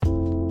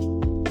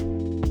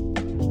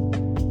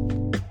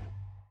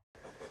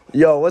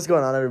Yo, what's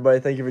going on,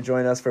 everybody? Thank you for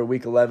joining us for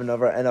Week 11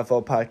 of our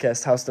NFL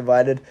podcast, House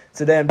Divided.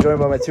 Today, I'm joined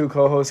by my two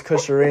co-hosts,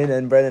 Kush Shireen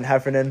and Brandon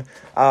Heffernan.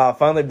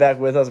 Finally back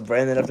with us,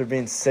 Brandon, after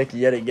being sick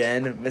yet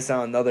again. Missed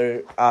out on another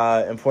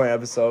important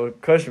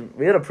episode. Kush,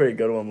 we had a pretty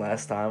good one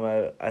last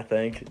time, I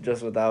think,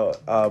 just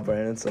without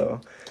Brandon.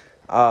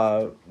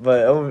 But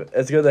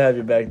it's good to have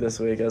you back this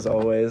week, as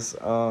always.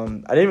 I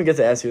didn't even get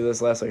to ask you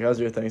this last week. How was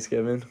your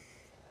Thanksgiving?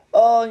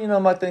 Oh,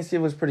 my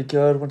Thanksgiving was pretty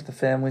good. Went to the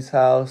family's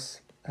house,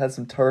 had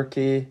some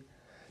turkey.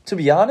 To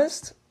be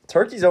honest,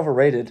 turkey's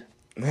overrated.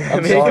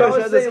 I mean,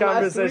 sorry. had this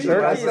conversation.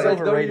 Turkey is I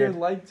don't overrated. even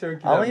like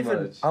turkey I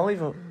much. don't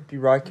even be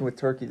rocking with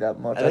turkey that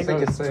much. I I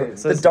think it's the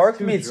it's dark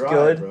too meat's dry,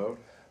 good, bro.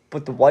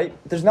 but the white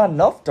there's not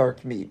enough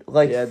dark meat.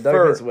 Like Yeah, dark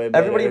for meat's way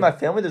better. everybody in my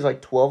family, there's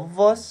like 12 of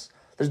us.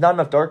 There's not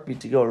enough dark meat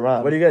to go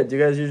around. What do you guys? Do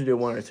you guys usually do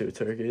one or two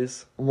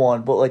turkeys?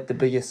 One, but like the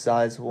biggest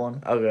size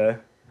one. Okay.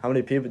 How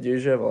many people? Do you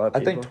usually have a lot of I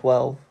people? think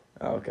 12.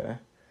 Oh, okay.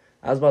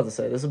 I was about to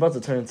say, this is about to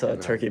turn into a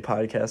turkey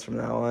podcast from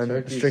now on.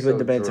 Turkey's Strictly so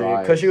debate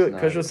dry, turkey. it's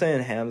Kush was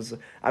saying hams.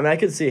 I mean, I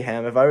could see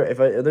ham. If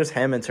there's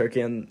ham and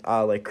turkey and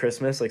like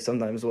Christmas, like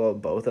sometimes we'll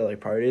have both at like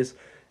parties,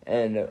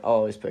 and I'll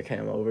always pick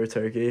ham over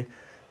turkey.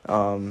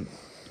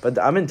 But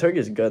I mean, turkey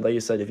is good, like you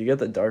said, if you get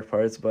the dark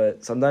parts.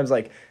 But sometimes,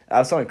 like I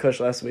was telling Kush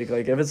last week,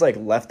 like if it's like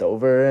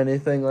leftover or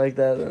anything like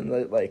that,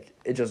 then like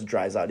it just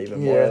dries out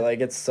even more. Yeah. Like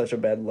it's such a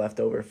bad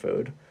leftover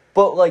food.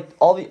 But like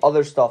all the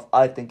other stuff,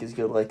 I think is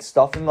good. Like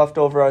stuffing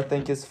leftover, I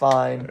think is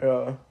fine.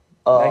 Yeah.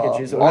 Mac and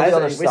cheese. All the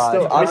other We sides.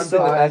 still- Honestly,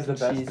 the pie mac is the and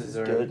best cheese is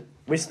dessert. good.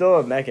 We still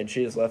have mac and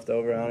cheese left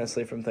over,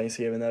 honestly, from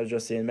Thanksgiving. That was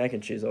just eating. Mac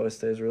and cheese always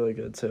stays really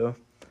good, too.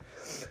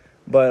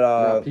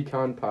 But,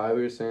 Pecan pie,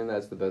 we were saying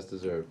that's the best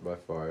dessert by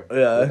far.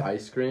 Yeah. With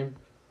ice cream.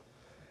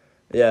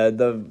 yeah, and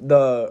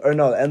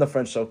the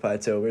French silk pie,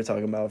 too. We were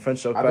talking about French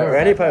silk I've pie, never or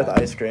any had pie with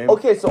that. ice cream.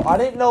 Okay, so I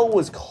didn't know it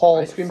was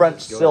called Ice cream French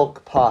is good.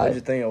 silk What did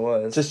you pie. think it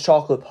was? Just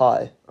chocolate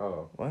pie.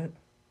 Oh. What?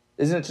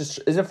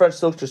 Isn't French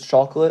silk just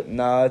chocolate?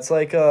 No, it's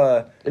like,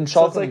 And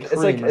so chocolate it's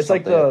and like, cream it's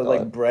like or something, the, I like,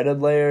 thought.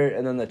 breaded layer,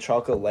 and then the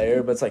chocolate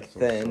layer, but it's, like, So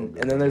thin.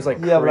 good. And then there's, like,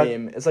 Yeah, but I-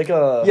 cream. It's like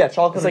a... Yeah,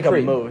 chocolate It's like and a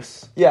cream.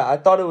 mousse. Yeah, I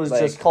thought it was Like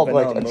just called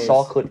like vanilla a mousse.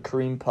 chocolate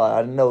cream pie.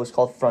 I didn't know it was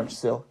called French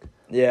silk.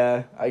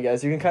 Yeah, I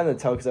guess. You can kind of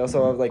tell, because I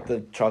also have, like, the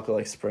chocolate,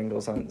 like,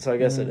 sprinkles on it. So I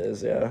guess it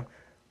is, yeah.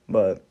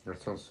 But...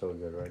 That sounds so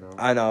good right now.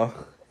 I know,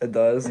 it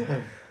does.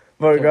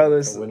 But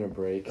regardless, A winter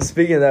break.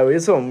 speaking of that, we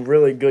had some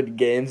really good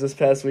games this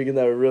past weekend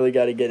that we really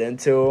got to get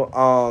into.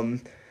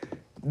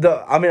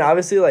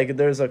 Obviously, like,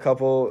 there's a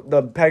couple.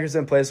 The Packers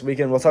didn't play this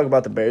weekend. We'll talk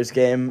about the Bears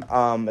game.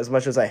 As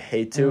much as I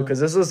hate to, because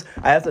this was,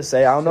 I have to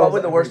say, I don't know. Probably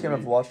if the worst game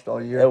I've watched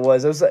all year. It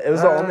was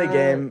the only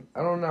game.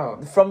 I don't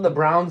know. From the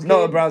Browns game?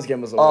 No, the Browns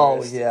game was the Oh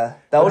worst. yeah,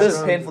 that was What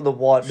just is- painful to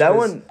watch. That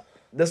 'cause- one.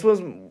 This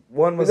was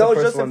one was that the was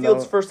first Justin one.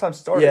 Fields' though. first time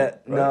starting. Yeah,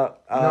 right? no, No,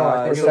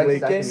 I it was think the it was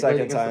week- second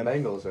against time. the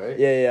Bengals, right?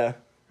 Yeah.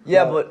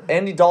 Yeah, No. but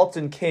Andy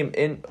Dalton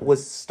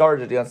was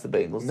started against the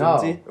Bengals, No.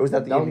 didn't he? Or was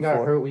that the Dalton game got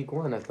before? hurt week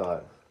 1, I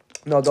thought.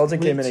 No, Dalton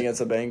came in Week- against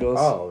the Bengals.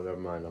 Oh, never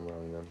mind. I'm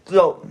wrong then.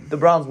 So the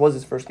Browns was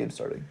his first game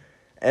starting.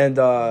 And,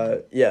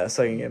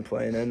 second game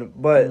playing in.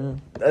 But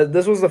Mm-hmm.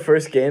 this was the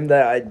first game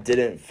that I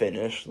didn't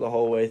finish the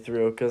whole way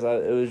through because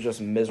it was just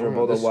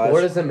miserable The to watch.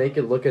 score doesn't make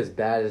it look as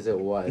bad as it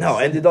was. No,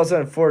 Andy Dalton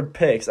had 4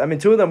 picks. I mean,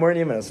 2 of them weren't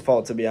even his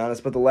fault, to be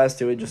honest, but the last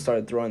 2, he just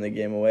started throwing the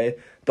game away.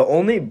 The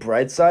only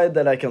bright side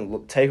that I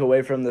can take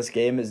away from this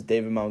game is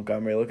David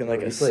Montgomery looking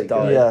like he a played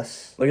stud. good.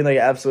 Yes. Looking like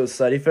an absolute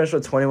stud. He finished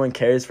with 21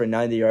 carries for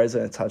 90 yards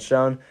and a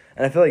touchdown.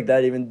 And I feel like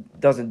that even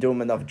doesn't do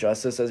him enough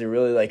justice as he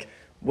really, like,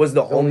 was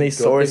the The only only good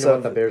source thing about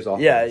of the Bears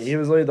offense. Yeah, he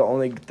was literally the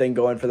only thing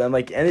going for them.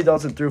 Like Andy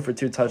Dalton threw for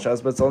 2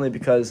 touchdowns, but it's only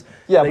because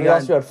Yeah, they but he got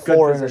also had good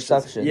 4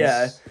 positions. interceptions.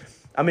 Yeah,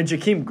 I mean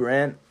Jakeem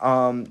Grant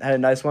had a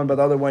nice one, but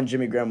the other one,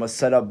 Jimmy Graham, was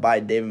set up by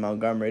David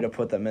Montgomery to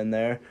put them in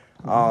there.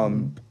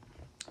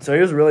 So he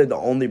was really the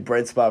only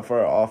bright spot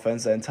for our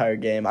offense the entire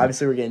game.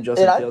 Obviously, we're getting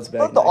Justin And I Fields back.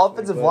 thought the next week,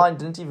 offensive but line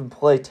didn't even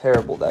play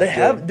terrible that They game.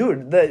 have,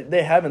 dude.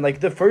 They haven't. Like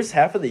the first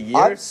half of the year.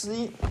 I've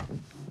seen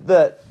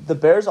the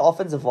Bears'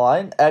 offensive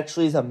line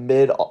actually is a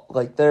mid,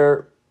 like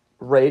they're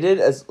rated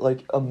as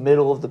like a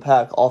middle of the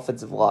pack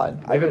offensive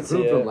line. I They've could see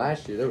improved it. from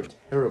last year. They were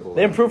terrible.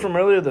 They improved from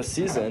earlier this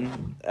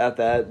season at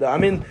that. I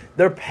mean,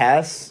 their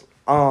pass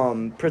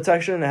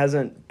protection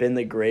hasn't been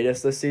the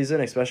greatest this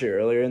season, especially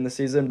earlier in the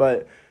season.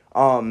 But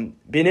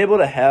being able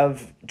to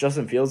have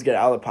Justin Fields get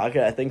out of the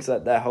pocket, I think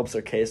that helps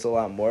their case a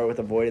lot more with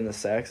avoiding the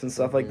sacks and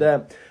stuff like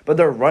that. But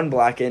their run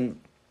blocking,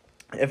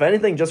 if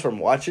anything, just from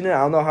watching it, I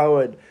don't know how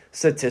it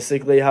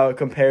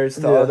compares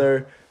to Yeah.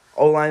 other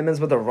O-linemen,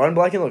 but the run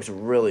blocking looks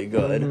really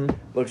good.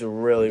 Looks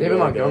really, David really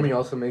Montgomery good.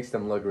 also makes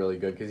them look really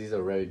good because he's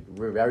a very,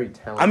 very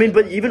talented. I mean,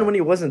 but running even back. when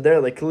he wasn't there,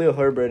 like Khalil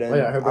Herbert and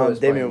Herbert was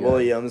Damian playing good.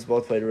 Williams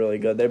both played really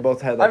good. They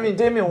both had. I mean,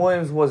 Damian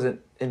Williams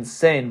wasn't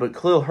insane, but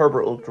Khalil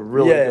Herbert looked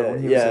really good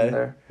when he was in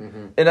there.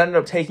 It ended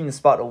up taking the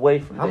spot away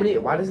from How many?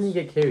 Damian Why doesn't he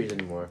Williams. get carries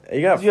anymore?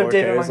 he got you have 4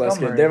 David carries last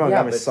game. Montgomery. David Yeah,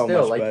 Montgomery's but so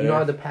still, much like better. you know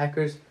how the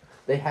Packers,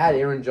 they had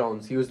Aaron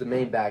Jones. He was the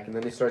main back, and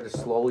then they started to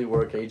slowly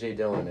work AJ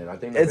Dillon in. I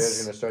think the Bears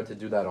are going to start to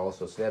do that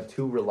also. So they have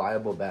 2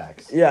 reliable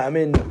backs. Yeah, I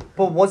mean,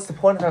 But what's the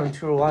point of having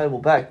 2 reliable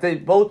back? They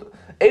both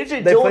AJ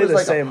They Dillon play is the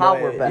like a same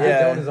power way. back. AJ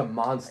Yeah. Dillon is a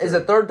monster. Is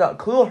a third down.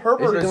 Khalil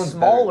Herbert AJ is Dillon's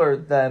smaller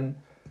than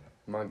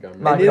Montgomery.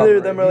 And Montgomery. neither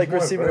of them are He's like more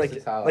receiving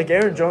versatile, like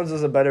Aaron Jones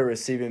is a better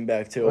receiving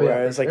back too, Oh, yeah.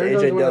 whereas like Aaron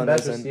Jones AJ is one of Dillon the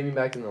best isn't. receiving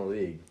back in the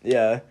league.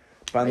 Yeah,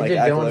 find like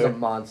AJ Dillon's a Eckler.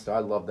 monster. I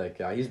love that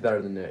guy. He's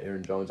better than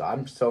Aaron Jones.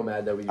 I'm so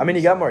mad that we. I mean,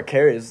 he got more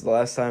carries the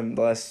last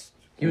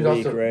He was week,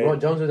 also right?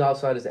 Jones was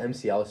outside his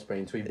MCL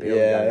sprain, so he barely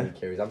Yeah. got any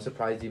carries. I'm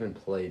surprised he even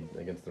played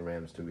against the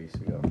Rams 2 weeks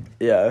ago.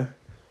 Yeah.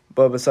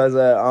 But besides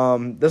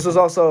that, this was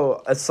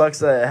also, it sucks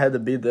that it had to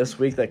be this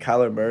week that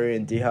Kyler Murray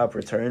and D-Hop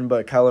returned,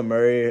 but Kyler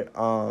Murray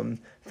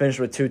finished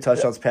with 2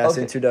 touchdowns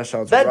passing, Okay. 2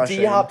 touchdowns that rushing.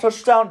 D-Hop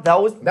touchdown. That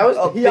was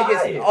a biggest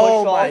PI. push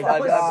Oh off. my That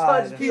was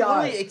God. such- He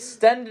literally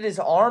extended his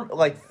arm,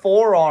 like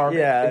forearm.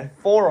 Yeah. and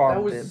forearmed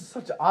That was him.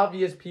 such an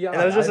obvious PI.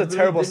 And it was just I a literally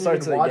terrible didn't start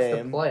even to the watch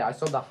game. play. I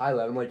saw the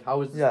highlight. I'm like,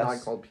 how is this Yes.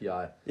 not called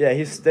PI? Yeah,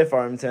 he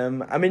stiff-armed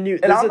him. I mean,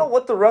 And I don't know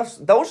what the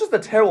refs. That was just a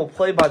terrible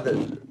play by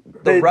the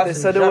They refs.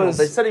 said in it general. was-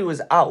 They said he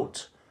was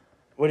out.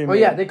 What do you Oh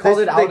mean? yeah, they called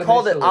it out. They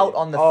called it initially. out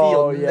on the Oh,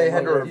 field. And yeah, they had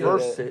to no, they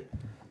reverse did. it.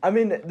 I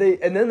mean,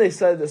 they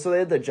said, so they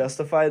had to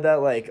justify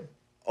that, like,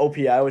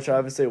 OPI, which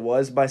obviously it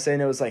was, by saying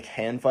it was, like,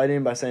 hand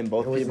fighting, by saying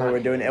both It was people not were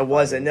doing it. It hand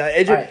wasn't.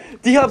 fighting.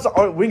 Alright. D-Hop's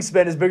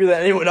wingspan is bigger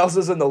than anyone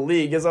else's in the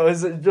league, so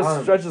it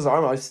just stretches his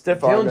arm out.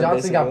 Stiff arm. Jalen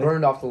Johnson got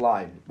burned off the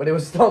line, but it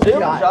was still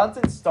Jalen PI.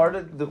 Johnson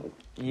started the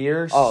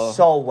year Oh.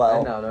 so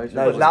well. No, he's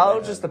No, But just now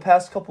bad. just the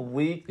past couple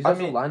weeks, He's I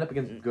also mean, lined up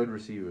against good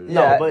receivers.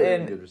 yeah, but-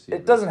 and good receivers.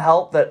 it doesn't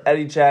help that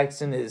Eddie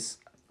Jackson is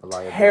A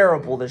liability.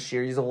 terrible this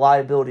year. He's a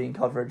liability in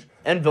coverage.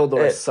 And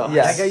Vildor It- sucks.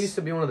 yeah. That guy used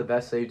to be one of the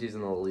best safeties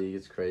in the league.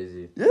 It's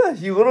crazy. Yeah,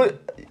 he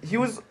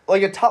was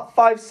like a top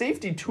 5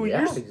 safety 2 Yeah,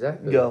 years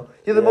exactly. ago.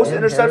 He had the Yeah. most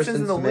And interceptions Harrison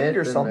in the Smith league or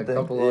and a something.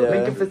 couple of Yeah.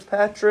 Minka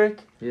Fitzpatrick,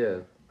 Yeah.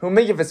 who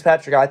Minka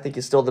Fitzpatrick I think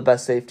is still the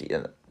best safety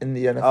in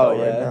the NFL Oh, right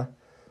yeah. now.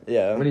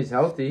 Yeah. When he's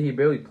healthy, he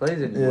barely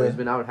plays anymore. Yeah. He's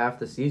been out half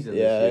the season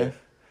this Yeah. year.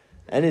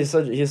 And he's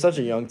such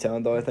a young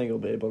talent, though. I think he'll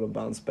be able to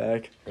bounce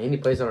back. And he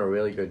plays on a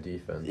really good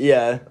defense.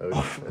 Yeah.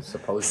 It's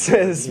supposed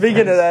to be.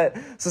 Speaking of that,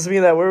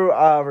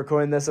 we're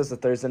recording this as the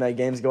Thursday night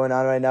games going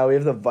on right now. We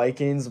have the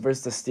Vikings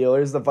versus the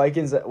Steelers. The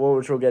Vikings,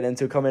 which we'll get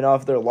into, coming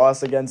off their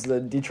loss against the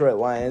Detroit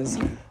Lions.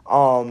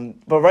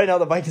 But right now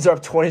the Vikings are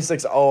up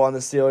 26-0 on the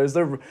Steelers.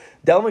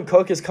 Dalvin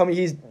Cook is coming.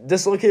 He's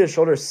dislocated his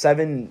shoulder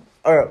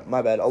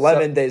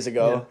 11 days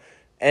ago,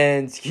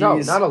 and he's No,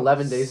 not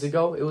 11 days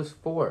ago. It was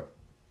 4.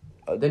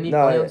 Didn't he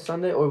play on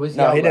Sunday, or was he?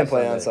 No, out he didn't last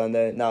play on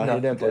Sunday. No, No,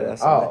 he didn't he play didn't.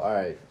 last Oh,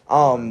 Sunday.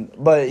 all right.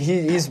 But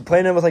he's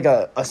playing him with like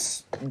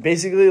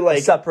basically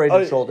like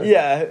separated shoulder.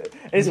 Yeah, and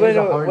he's He playing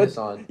has a him harness with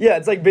on. yeah.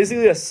 It's like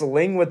basically a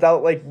sling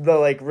without like the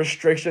like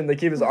restriction to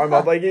keep his arm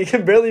up. Like he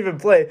can barely even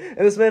play. And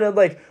this man had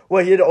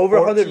he had over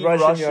 100 14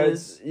 rushing rushes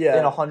yards. and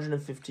Yeah,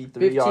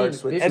 153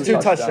 yards with 15 and 2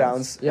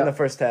 touchdowns Yeah. in the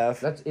first half.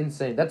 That's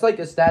insane. That's like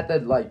a stat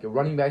that like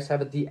running backs have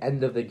at the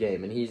end of the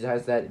game, and he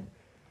has that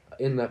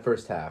in the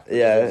first half. Which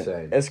Yeah, is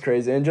insane. it's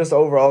crazy. And just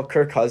overall,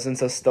 Kirk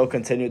Cousins has still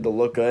continued to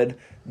look good.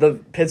 The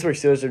Pittsburgh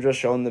Steelers are just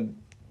showing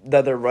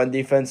that their run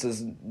defense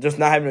is just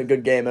not having a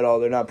good game at all.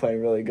 They're not playing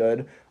really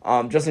good.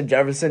 Justin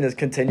Jefferson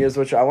continues,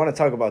 which I want to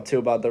talk about too,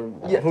 about who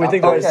we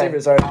think the okay.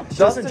 receivers are.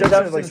 Justin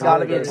Jefferson's got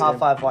to be a really top good.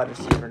 5 wide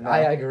receiver now. I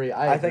agree.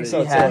 I think so,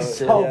 He too. has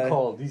so Yeah.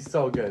 cold. He's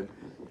so good.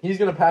 He's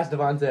gonna pass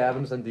Devontae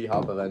Adams and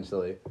D-Hop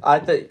eventually. I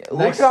think. Look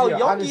Next at how year,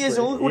 young he is,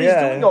 and honestly. look what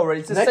Yeah. he's doing already.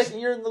 It's his Next- second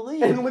year in the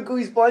league. And look who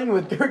he's playing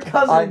with, Kirk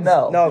Cousins. I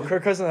know. No,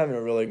 Kirk Cousins having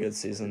a really good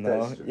season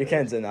though. That's true. You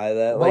can't deny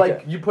that. But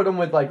like you put him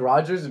with like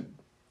Rodgers,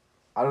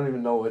 I don't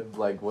even know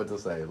what to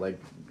say. Like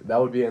that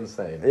would be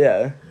insane.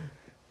 yeah,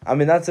 I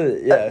mean that's a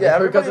yeah. Yeah,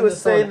 everybody Cousins was is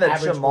still saying an that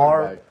average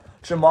Jamar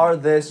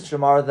quarterback. this,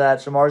 Jamar that.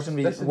 Jamar's going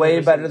to Justin be way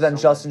Jefferson better is than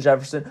so Justin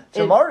Jefferson.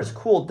 Jamar has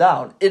cooled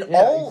down.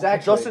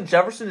 exactly. Justin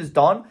Jefferson has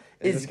done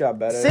It is just got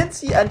better.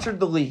 since he entered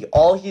the league,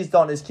 all he's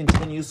done is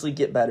continuously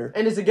get better.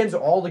 And it's against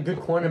all the good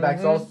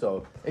cornerbacks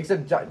also,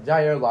 except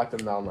Jair locked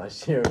him down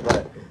last year.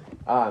 But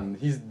I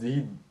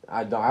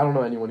don't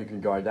know anyone who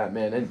can guard that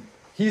man. And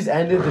he's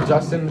ended the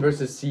Justin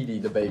versus CD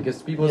debate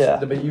because people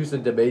used to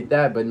debate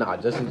that, but nah,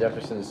 Justin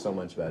Jefferson is so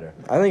much better.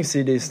 I think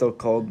CD's still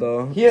cold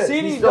though.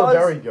 CD He's still does-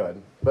 very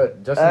good,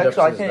 but Justin Actually,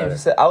 I Jefferson can't is better. even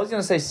say. I was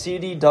gonna say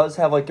CD does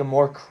have like a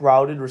more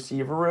crowded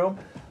receiver room,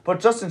 but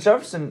Justin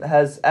Jefferson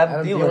has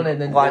Adam Thielen Thielen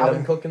and then lined Dalvin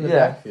up. Cook in the Yeah.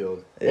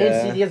 backfield. Yeah.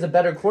 And CD has a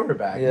better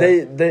quarterback. Yeah.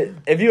 They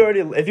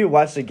if you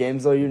watch the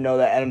games though, you know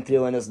that Adam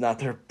Thielen is not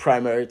their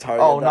primary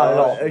target. Oh, not at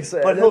though. all.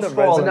 Except- But and he'll then the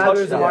score red all So zone the now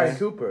there's touchdowns. Amari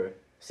touchdown. Cooper.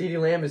 CD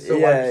Lamb is still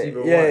wide Yeah, receiver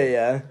yeah, one.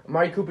 yeah,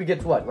 Amari Cooper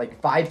gets what, like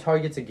 5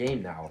 targets a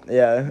game now.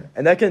 yeah.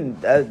 And that's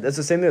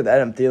the same thing with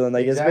Adam Thielen.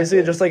 Like Exactly. it's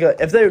basically just like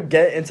if they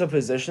get into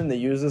position that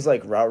uses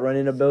like route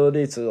running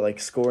ability to like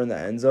score in the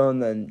end zone,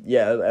 then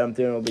yeah, Adam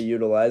Thielen will be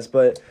utilized.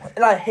 But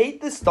And I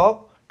hate this stuff.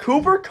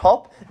 Cooper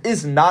Kupp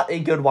is not a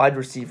good wide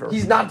receiver.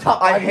 He's not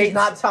top. I He's hate-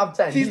 not top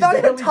 10. He's not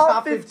even barely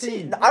top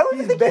 15. I don't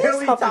He's think he is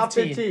barely top top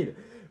 15. 15.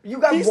 You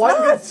got He's one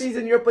not. good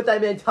season. You're put that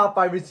man top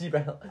 5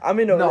 receiver. I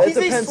mean, No. it He's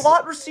depends. a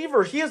slot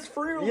receiver. He has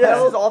free releases Yeah.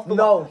 off the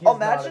No, line. he's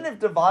Imagine not. if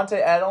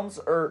Devontae Adams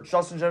or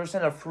Justin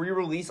Jefferson have free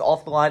release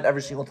off the line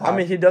every single time. I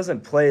mean, he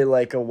doesn't play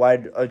like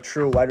a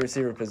true wide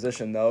receiver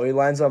position though. He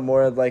lines up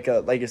more like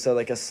you said,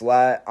 like a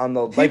slat on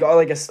the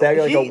like a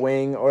stagger, like a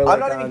wing, or like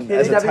not even on, kidding.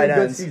 as He's a having tight a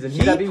good end. season. he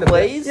He's having the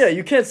plays. Yeah,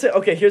 you can't say.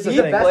 Okay, here's the He's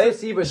the thing. best plays-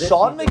 receiver this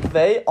Sean season.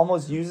 McVay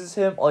almost uses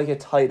him like a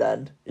tight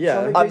end. Yeah,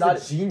 Sean I'm McVay's not-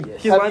 a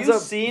genius. He Have lines you up-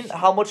 seen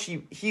how much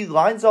he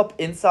lines up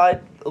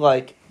inside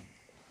like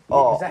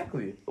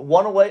Exactly.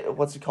 one away?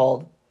 What's it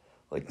called?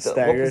 Like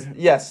Staggered?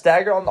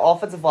 stagger on the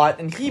offensive line,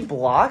 and he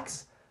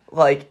blocks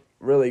like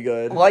really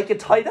good. a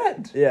tight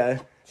end. Yeah,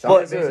 Sean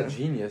But- McVay's a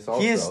genius.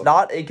 Also, He is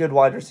not a good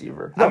wide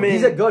receiver. No, I mean,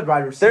 he's a good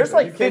wide receiver. There's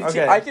like You can't-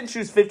 15. okay. I can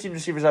choose 15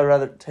 receivers I'd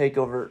rather take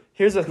over.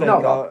 here's the thing.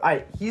 No,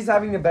 though. he's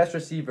having the best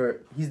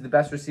receiver. He's the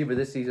best receiver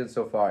this season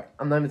so far.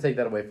 I'm not gonna take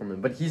that away from him,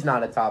 but he's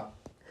not a top.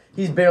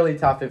 He's barely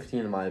top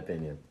 15 in my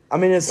opinion. I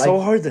mean, it's so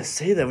like- hard to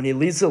say that when he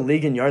leads the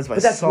league in yards by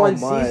But that's so one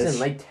much. season.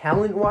 Like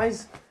talent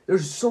wise,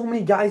 there's so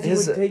many guys who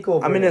would take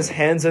over. I mean, him.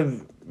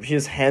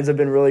 his hands have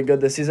been really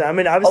good this season. I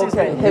mean, obviously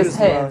Okay, he's his used,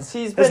 hands.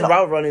 He's his been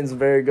route running is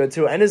very good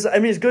too, and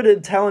he's good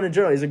at talent in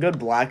general. He's a good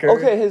blocker.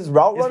 okay. His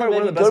route He's running probably one may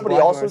of be the best good, but he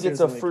blocking also receivers gets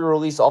a in the league. free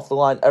release off the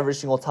line every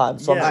single time.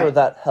 So Yeah. I'm sure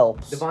that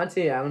helps.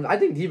 Devontae Adams. I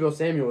think Deebo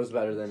Samuel is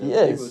better than him. He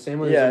is. Deebo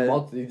Samuel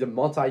Yeah. he's a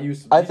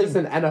multi-use. I He's just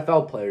think- an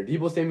NFL player.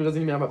 Deebo Samuel doesn't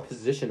even have a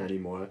position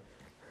anymore.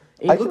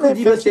 I And can look who name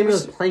Deebo 15 Samuel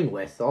is playing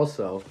with.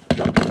 Also,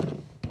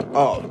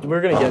 Oh,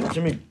 we're gonna get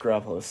Jimmy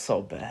Garoppolo is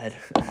so bad.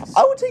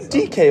 I would take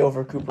DK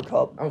over Cooper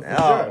Cup. oh for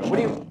Oh.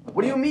 sure.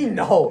 What do you mean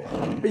no?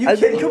 Are you I kidding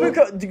think me? Cooper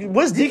Cup.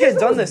 What's DK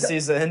done this was-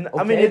 season? Okay,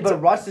 I mean, it's,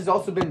 but Russ has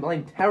also been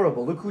playing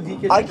terrible. Look who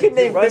DK. I can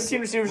name Russ-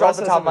 15 receivers Russ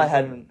off the top of my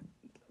hasn't head. been-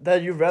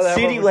 that you'd rather have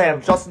CeeDee over Lamb,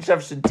 Cup. Justin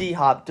Jefferson, D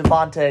Hop,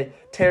 Devontae,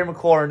 Terry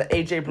McLaurin,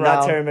 AJ Brown,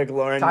 Not Terry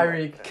McLaurin.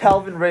 Tyreek,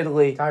 Calvin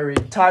Ridley,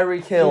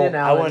 Tyreek Hill, Keenan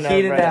Allen,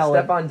 Keenan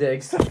Allen, Stephon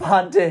Diggs,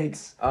 Stephon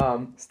Diggs.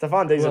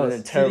 Stephon Diggs Who has been else?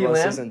 a terrible CeeDee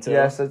Lamb? season too.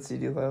 Yes, that's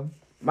CeeDee Lamb.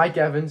 Mike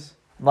Evans,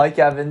 Mike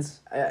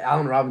Evans,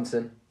 Allen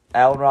Robinson.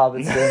 Allen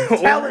Robinson.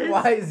 Talent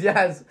wise,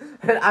 yes.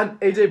 And I'm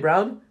AJ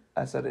Brown.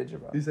 I said AJ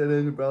Brown. You said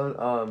AJ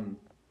Brown.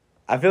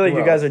 I feel like Who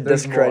you guys are else?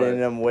 There's discrediting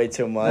more. him way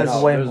too much. There's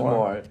No, way there's more.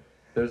 more.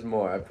 There's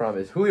more. I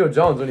promise. Julio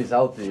Jones when he's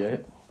healthy. Eh?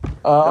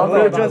 I'm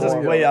Julio going Jones is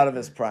more. way out of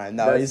his prime.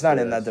 No, That's he's not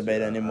true, in that that's debate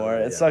true. anymore.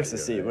 Yeah, It sucks to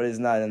you're see, right. but he's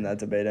not in that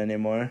debate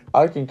anymore.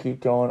 I can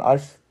keep going.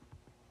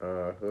 Who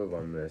have I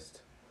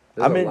missed?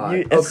 I mean,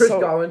 it's Chris so-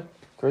 Godwin.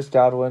 Chris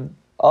Godwin.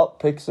 Oh,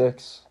 pick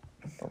 6.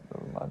 Oh,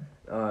 never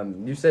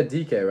mind. You said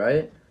DK,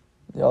 right?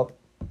 Yep.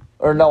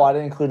 Or no, I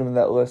didn't include him in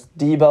that list.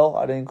 Debo,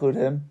 I didn't include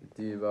him.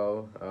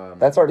 Devo.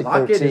 That's already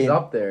Lockett 13. is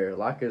up there.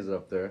 Lockett is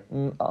up there.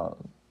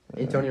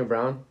 Antonio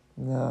Brown.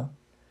 No.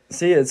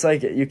 See, it's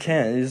like you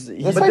can't.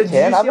 Yes, But I did you can. see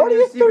I'm how many already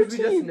at receivers we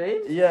 13. just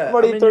named? yeah, I'm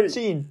already I at mean,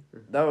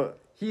 13.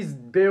 He's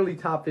barely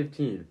top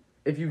 15.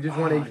 If you just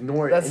want to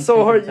ignore it. That's and so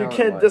think hard. of You talent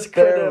can't wise.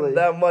 discredit Barely. him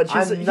that much.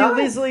 I'm He not.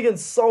 leads the league in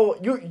so.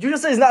 You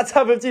just say he's not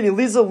top 15. He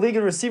leads the league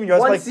in receiving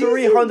yards One by like season?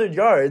 300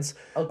 yards.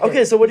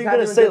 Okay, so what are he's you gonna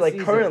having a say? good Like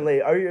season.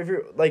 currently, are you? If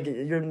you're like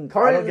you're I don't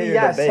Currently, get your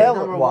yes, debate.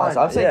 talent. Talent wise,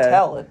 I'm saying Yeah.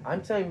 talent.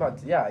 I'm telling about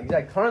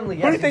exactly. Currently,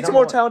 yes. Who do you think's he's a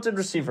more number talented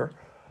receiver?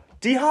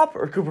 D Hop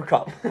or Cooper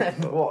Cup?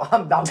 one. Well,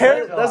 I'm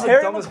Terry- That's the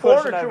Terry dumbest McLaurin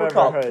question or I've Cooper ever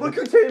Cup? heard. Look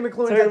who Terry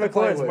McLaurin Terry got to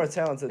play McLaurin's with. more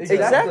talented. too.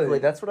 Exactly. Exactly.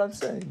 That's what I'm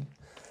saying.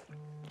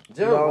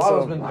 Dude, But also-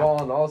 Waddle's been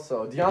balling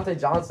also. Deontay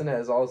Johnson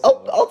has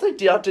also. I'll take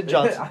Deontay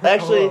Johnson. I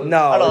Actually, don't No,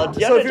 I don't know. so if Deontay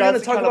you're gonna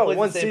Johnson talk kinda about plays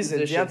one the same season,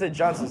 position. Deontay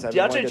Johnson's having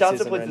one Deontay good Johnson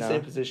season plays right the now.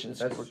 same position as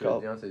That's Cooper true.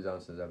 Cup. Deontay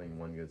Johnson's having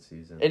one good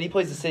season. And he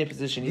plays the same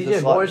position. He's a DJ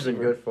slot Moore's been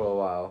receiver. good for a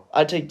while.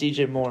 I'd take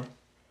DJ Moore.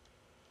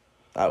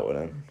 I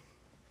wouldn't.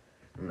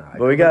 Nah,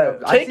 But we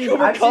got-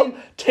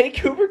 Take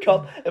Cooper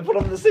Cup and put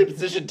him in the same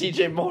position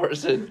DJ Moore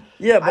is in.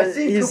 Yeah, I've but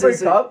seen he's Cooper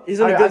he's, Kupp. he's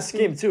in a I've good seen-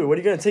 scheme too. What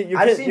are you gonna take? You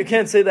I've can't seen- you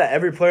can't say that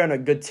every player on a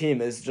good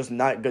team is just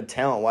not good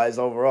talent wise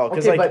overall.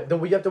 Because Okay, like but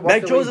we have to watch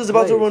Mac the Jones way is he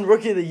about to plays. win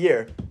Rookie of the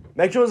Year.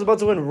 Mac Jones is about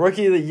to win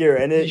Rookie of the Year,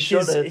 and He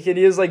should have.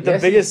 he is like the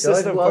Yes, he biggest should.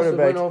 system Who else would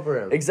quarterback. win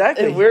over him?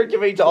 Exactly. If we're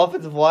giving to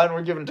offensive line,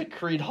 we're giving to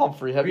Creed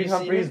Humphrey. Have Reed you seen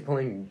Humphrey's him?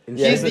 playing.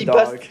 Yeah, He's he's the a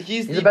dog. best.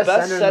 He's He's the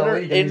best center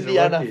league, and in he's the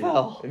a rookie.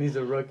 NFL. And he's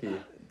a rookie.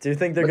 Do you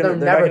think they're But gonna? they're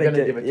They're never not gonna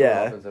gonna give give it to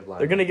Yeah, an offensive line.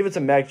 they're gonna give it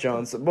to Mac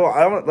Jones. Well,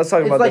 let's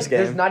talk It's about like this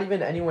there's game. not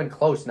even anyone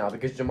close now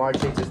because Jamar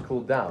Chase has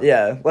cooled down.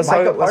 Yeah, let's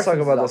Micah talk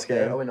Parsons about is this up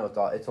there. game. Oh wait,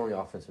 no, it's only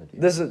offensive.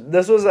 and defense.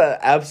 This was an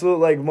absolute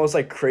like most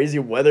like crazy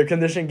weather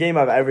condition game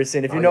I've ever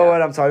seen. If you Oh, know yeah.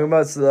 what I'm talking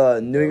about, it's the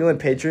New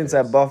England Patriots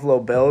at Buffalo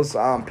Bills.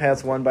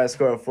 Pats won by a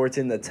score of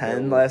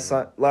 14-10 last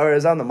night. It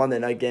was on the Monday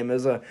night game. It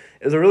was a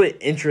really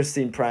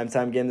interesting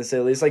primetime game to say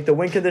the least. Like the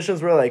wind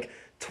conditions were like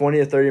 20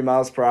 to 30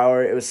 miles per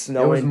hour. It was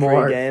snowing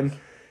more. pre-game.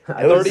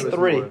 I It was think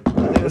 33.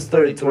 more. It was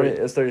 33.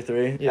 It was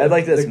 33. Yeah. I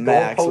like this The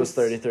max was goalposts-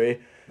 33.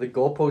 The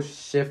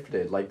goalposts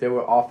shifted, like they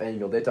were off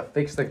angle. They had to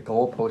fix the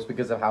goalpost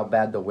because of how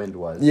bad the wind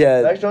was.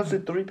 Yeah, Mac Jones threw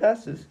 3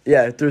 passes.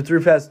 yeah. Threw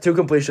 3 passes, 2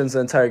 completions the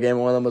entire game.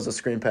 One of them was a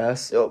screen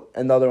pass. Yep.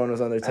 And the other one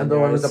was under 10 And the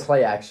one was yards. a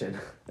play action.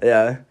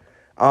 Yeah.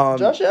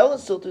 Josh Allen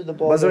still threw the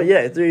ball. Was though. it,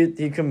 yeah,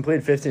 he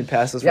completed 15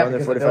 passes for Yeah, under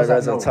because the 45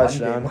 yards Bills and a have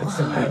no run game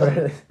touchdown.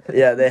 whatsoever.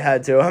 Yeah, they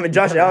had to. I mean,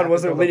 Josh You're gonna Allen have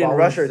was to a throw the leading ball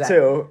rusher Zach- too,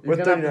 You're with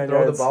gonna have 39 to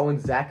throw yards. the ball when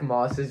Zach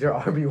Moss is your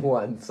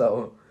RB1.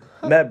 So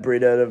Matt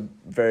Breida had a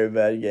very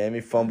bad game. He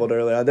fumbled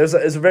early on. It's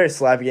a very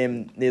sloppy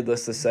game,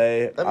 needless to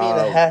say. I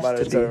mean, it has lot of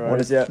to be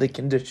turnovers, when yeah. the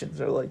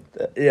conditions are like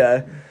that.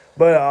 Yeah.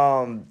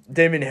 But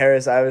Damian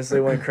Harris obviously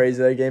went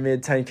crazy that game. He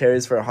had 10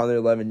 carries for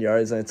 111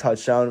 yards and a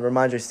touchdown.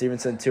 Ramondre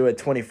Stevenson, too, had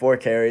 24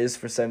 carries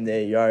for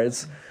 78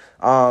 yards.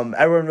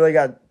 Everyone really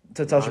got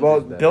to touch the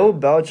ball. Ramondre's Bill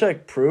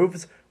Belichick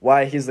proved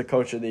why he's the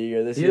coach of the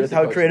year this He year. is With the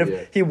how coach of the creative.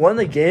 year. He won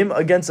the game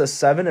against a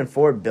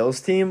 7-4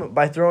 Bills team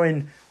by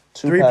throwing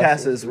three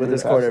passes with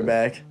his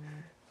quarterback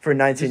for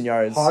 19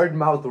 yards. hard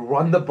mouth,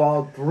 run the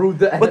ball through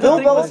the. But the Bill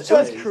thing was, it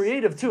was Belichick-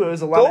 creative, too. It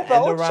was a Bill lot of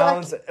end Belichick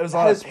arounds. It was a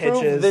lot has of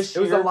proved pitches. this It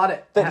was a year lot of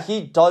that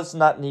he does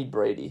not need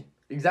Brady.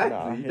 exactly.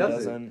 No, he he doesn't.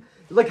 doesn't.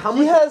 Like how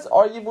He much? has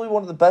arguably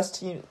one of the best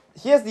teams.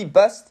 He has the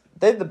best.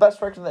 They have the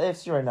best record in the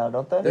AFC right now,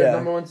 don't they? They're Yeah.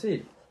 number 1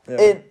 seed. Yeah.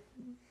 And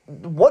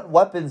what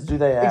weapons do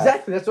they have?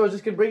 Exactly. That's what I was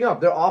just gonna bring up.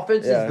 Their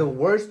offense Yeah. is the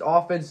worst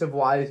offensive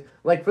wise.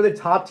 Like for the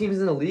top teams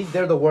in the league,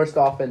 they're the worst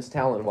offense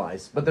talent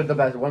wise. But they're the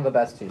best. One of the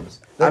best teams.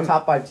 They're I'm-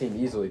 top 5 team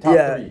easily. Top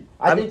Yeah. 3.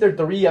 I think they're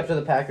 3 after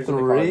the Packers. And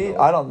the 3? Cardinals.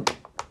 I don't.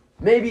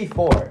 Maybe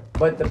 4.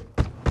 But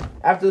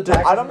after the Dude,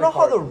 Packers I don't and know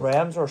how the Cardinals.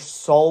 Rams are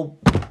so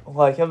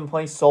have been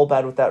playing so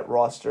bad with that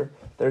roster.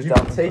 There's You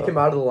can take him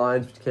out of the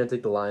Lions, but you can't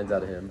take the Lions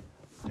out of him.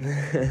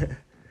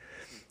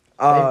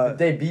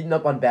 They've beaten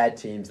up on bad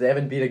teams. They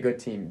haven't beat a good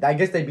team. I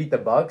guess they beat the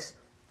Bucks,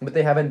 but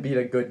they haven't beat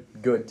a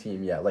good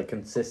team yet, like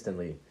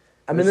consistently.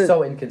 I mean, They're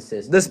so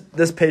inconsistent.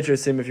 this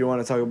Patriots team, if you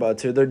want to talk about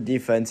too, their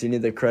defense, you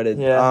need the credit.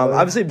 Yeah.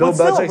 Obviously, Bill But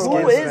still, Belichick's who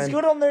game is plan-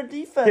 good on their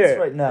defense Here,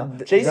 right now?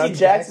 D- J.C. Doug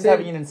Jackson's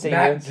having an insane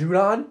Matt year.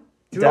 Judon.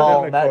 Oh,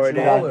 Devin Matt McCourty.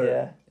 Judon,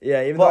 yeah.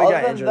 Yeah, even But though he other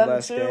got than injured them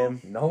last two-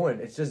 game. No one.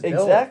 It's just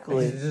Bill.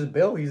 Exactly. It's just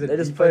Bill. He's a They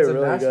just play defensive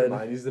really good.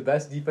 mastermind. He's the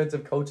best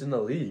defensive coach in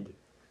the league.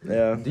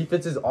 Yeah.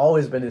 Defense has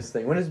always been his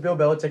thing. When has Bill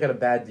Belichick had a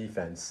bad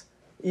defense?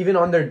 Even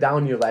on their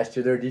down year last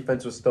year, their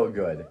defense was still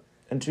good.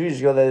 And 2 years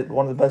ago, they had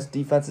one of the best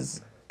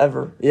defenses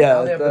ever. Yeah, Now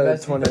like they have the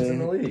best defense in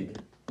the 20 league.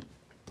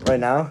 right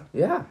now.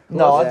 Yeah.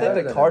 No, I Yeah.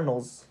 think the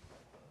Cardinals.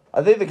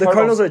 I think The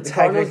Cardinals are The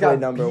Cardinals technically got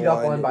number beat one.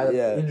 up on by the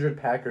yeah, injured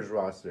Packers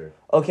roster.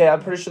 Okay, I'm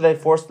pretty sure they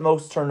forced the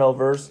most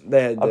turnovers.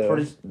 they had. I'm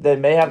pretty. They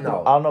may have.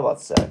 No. I don't know about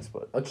sacks,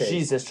 but Okay.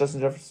 Jesus, Justin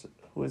Jefferson.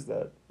 Who is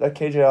that? That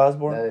KJ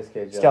Osborne. That is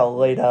KJ. Just got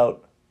laid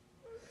out.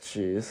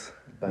 Jeez.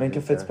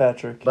 Minka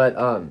Fitzpatrick. But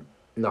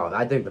no,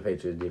 I think the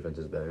Patriots defense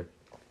is better.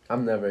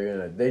 I'm never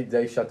gonna.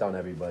 They shut down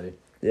everybody.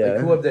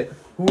 Yeah. Like,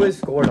 who has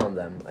scored on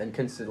them and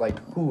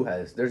who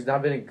has? There's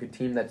not been a good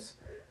team that's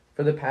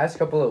for the past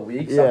couple of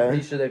weeks. Yeah. I'm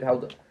pretty sure they've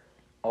held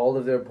all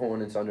of their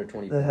opponents under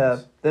 20 They points.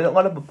 have. They didn't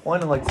let up a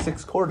point in like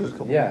 6 quarters. A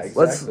couple Yeah, weeks.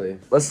 exactly.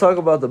 Let's talk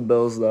about the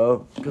Bills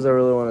though, because I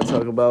really want to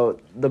talk about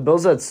the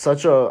Bills. Had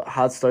such a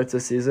hot start to the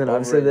season.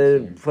 Obviously, they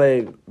Overrated team.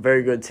 play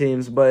very good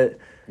teams, but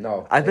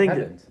No, I they think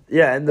haven't.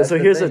 yeah. And That's so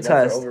the here's thing, a that's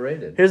they're test.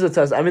 Overrated. Here's a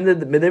test. I mean,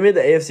 they made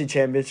the AFC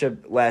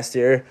Championship last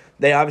year.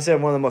 They obviously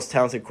have one of the most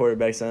talented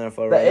quarterbacks in the NFL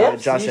The right now,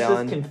 AFC Josh is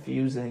Allen. just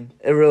confusing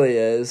It really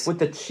is. with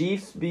the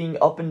Chiefs being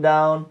up and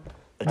down.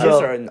 The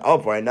Chiefs are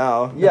up right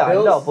now. Yeah, I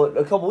Bills- know, but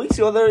a couple weeks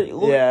ago they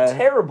looked Yeah.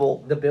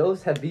 terrible. The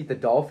Bills have beat the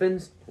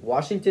Dolphins,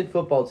 Washington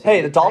football team. Hey,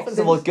 the Dolphins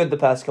have Texans, looked good the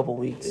past couple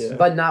weeks. Yeah.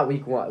 but not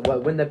week 1.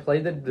 When they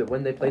played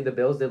the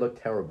Bills, they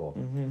looked terrible.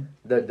 Mm-hmm.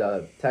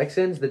 The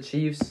Texans, the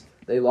Chiefs,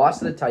 they lost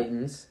to the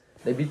Titans.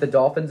 They beat the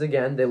Dolphins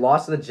again. They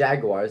lost to the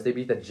Jaguars. They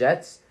beat the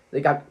Jets.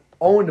 They got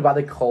owned by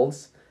the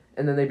Colts,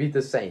 and then they beat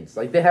the Saints.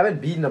 Like they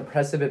haven't beaten a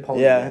impressive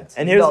opponent Yeah, yet.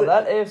 and here's No, the-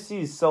 that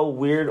AFC is so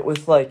weird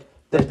with like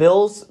the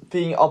Bills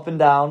being up and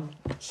down,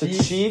 the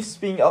Chiefs- Chiefs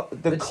being up,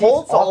 the Chiefs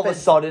Colts all of a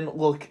offense- sudden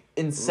look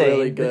insane.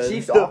 Really The good.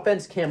 Chiefs The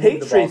offense can't move the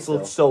ball Patriots still.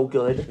 look so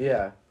good.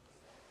 Yeah,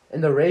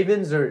 and the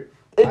Ravens are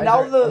And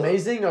now either the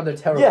amazing or they're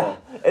terrible. yeah,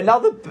 and now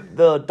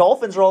the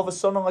Dolphins are all of a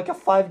sudden on like a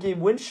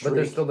 5-game win streak. But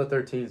they're still the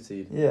 13th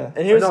seed. yeah.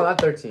 and here's No,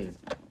 not 13.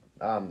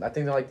 I think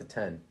they're like the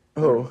 10.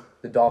 who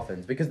The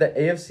Dolphins, because the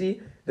AFC,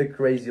 they're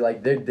crazy.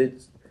 Like they're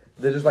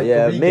just like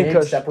Yeah, 3 me and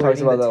games Kush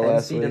separating talked about the that 10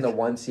 last seed and the week.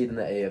 1 seed in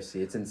the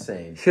AFC. It's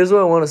insane. Here's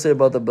what I want to say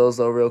about the Bills,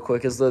 though, real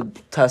quick, is the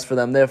test for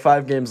them. They have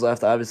 5 games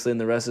left, obviously, in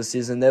the rest of the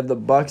season. They have the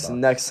Bucks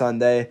next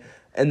Sunday,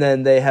 and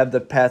then they have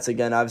the Pats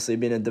again, obviously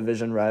being a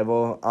division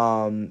rival,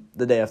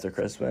 the day after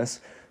Christmas.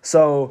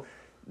 So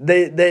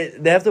they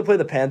have to play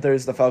the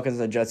Panthers, the Falcons,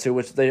 and the Jets too,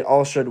 which they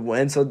all should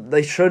win. So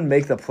they should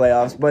make the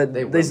playoffs. But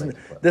They will make the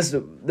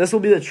playoffs. this will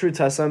be the true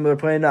test. They're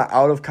playing an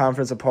out of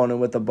conference opponent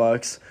with the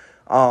Bucks.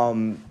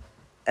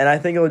 And I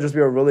think it would just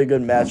be a really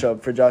good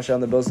matchup for Josh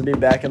Allen and the Bills to be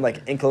back in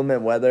like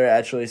inclement weather,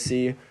 actually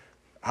see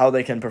how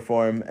they can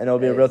perform, and it'll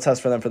be a real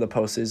test for them for the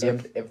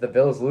postseason. If the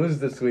Bills lose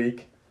this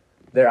week,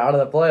 they're out of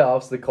the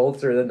playoffs. The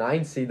Colts are the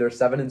 9th seed. They're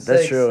 7-6.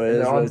 That's true, it And is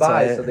they're on really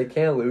bye, tight. so they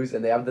can't lose,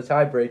 and they have the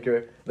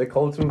tiebreaker. The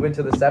Colts move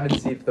into the 7th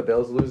seed if the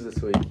Bills lose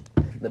this week.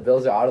 The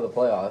Bills are out of the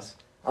playoffs.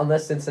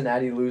 Unless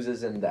Cincinnati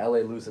loses and the LA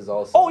loses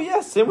also. Oh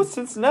yeah, same with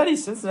Cincinnati.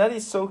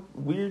 Cincinnati's so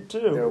weird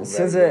too. They're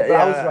Since very it- good. But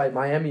I yeah. was right.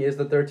 Miami is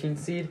the 13th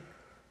seed.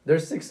 they're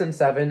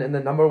 6-7, and the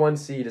number 1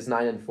 seed is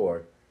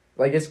 9-4.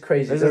 Like, it's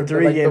crazy. There's They're a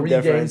three-game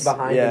games difference.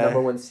 behind Yeah. the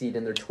number 1 seed,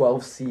 and they're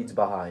 12 seeds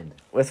behind.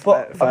 With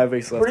But 5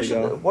 weeks left Pretty to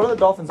sure. go. What are the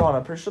Dolphins on?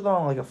 I'm pretty sure they're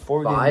on like a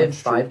 4-game win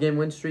streak. 5-game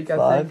win streak, I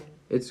Five? think.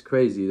 It's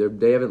crazy.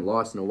 They haven't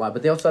lost in a while,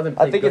 but they also haven't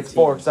played I think good it's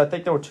 4 teams. because I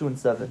think they were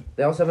 2-7.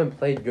 They also haven't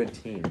played good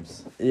teams.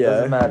 Doesn't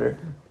Yeah. matter.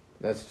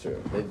 That's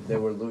true. They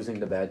were losing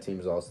to bad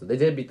teams also. They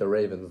did beat the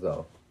Ravens,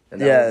 though.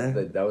 And Yeah.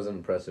 that was an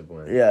impressive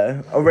win.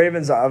 Yeah.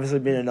 Ravens obviously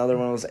being another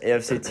one of those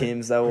AFC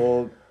teams that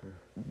will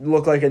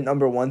look like a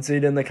number 1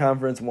 seed in the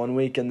conference one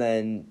week and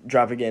then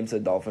drop a game to the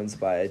Dolphins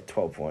by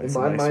 12 points.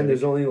 In the my next mind, week.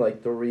 there's only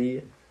like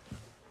 3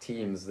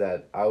 teams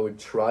that I would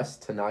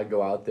trust to not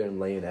go out there and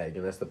lay an egg,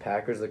 and that's the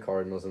Packers, the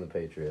Cardinals, and the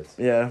Patriots.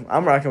 Yeah,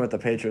 I'm rocking with the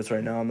Patriots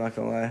right now. I'm not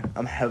gonna lie.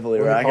 I'm heavily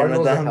When the rocking with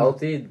Cardinals are them.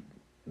 healthy,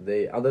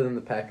 they other than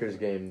the Packers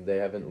game, they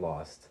haven't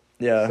lost.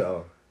 Yeah.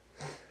 So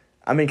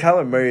I mean,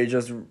 Kyler Murray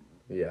just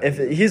yeah.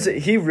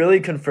 he really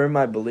confirmed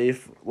my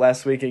belief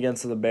last week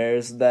against the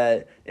Bears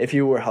that if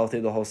he were healthy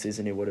the whole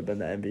season he would have been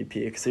the MVP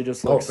because he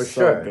just looks for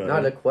so sure, good.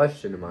 not a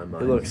question in my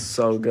mind. He looks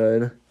so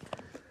good.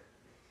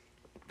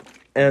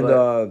 And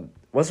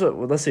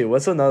let's see,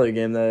 what's another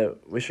game that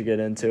we should get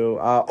into?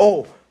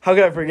 How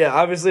could I forget?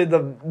 Obviously,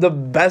 the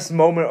best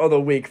moment of the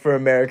week for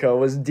America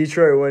was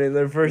Detroit winning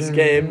their first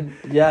game.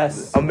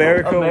 Yes.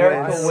 America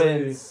wins.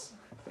 wins.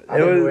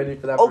 I've it been was- waiting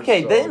for that. for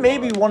Okay, so they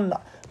maybe long. won,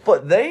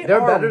 but they're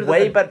better than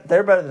way the- better.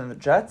 They're better than the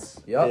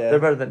Jets. Yep. Yeah. They're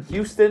better than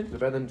Houston. They're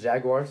better than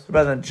Jaguars. They're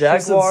better than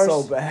Houston's Jaguars.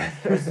 so bad.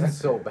 It's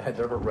so bad.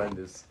 They're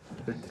horrendous.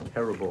 They're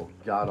terrible.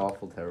 God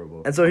awful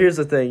terrible. And so here's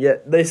the thing. Yeah,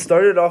 they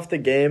started off the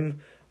game.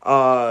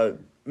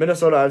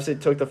 Minnesota obviously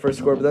took the first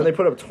score, but then they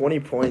put up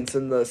 20 points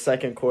in the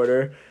second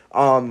quarter.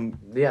 Yeah,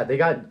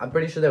 I'm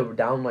pretty sure they were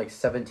down like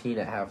 17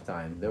 at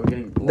halftime. They were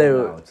getting blown They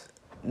were- out.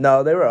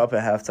 No, they were up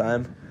at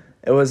halftime.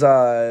 It was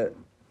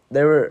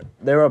they were up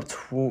they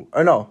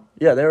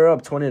were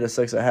up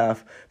 20-6 at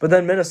half. But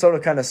then Minnesota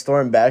kind of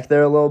stormed back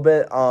there a little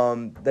bit.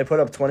 They put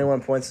up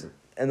 21 points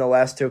in the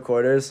last 2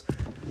 quarters.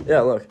 Yeah,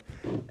 look.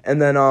 And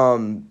then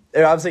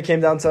it obviously came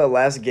down to the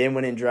last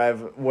game-winning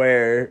drive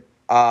where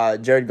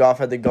Jared Goff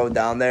had to go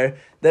down there.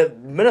 That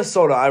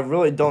Minnesota, I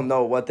really don't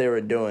know what they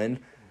were doing.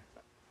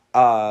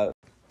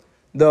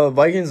 The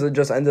Vikings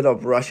just ended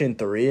up rushing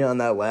 3 on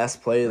that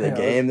last play of the Yeah,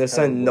 game. They that was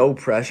sent no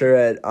pressure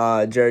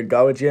at Jared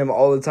Goff, which gave him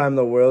all the time in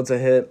the world to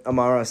hit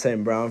Amon-Ra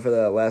St. Brown for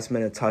that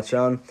last-minute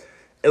touchdown.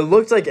 It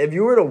looked like if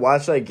you were to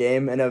watch that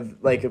game and have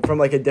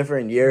from a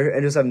different year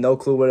and just have no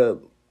clue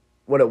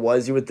what it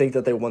was, you would think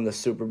that they won the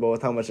Super Bowl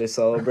with how much they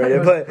celebrated. It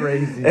was but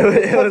crazy.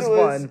 It was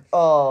fun.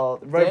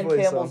 Dan Rightfully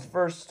Campbell's so.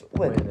 first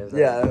win. Is that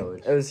Yeah,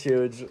 huge? it was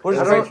huge. Which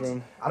is It great.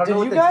 from- I don't Did know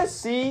what you they- guys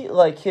see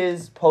like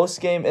his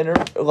post game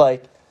interview?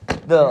 Like He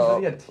the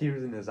had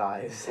tears in his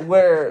eyes.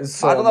 where It's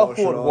so I don't know who it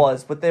emotional.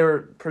 was, but they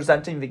were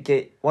presenting the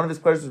game. One of his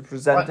players was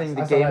presenting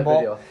the I saw game that ball.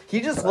 video. He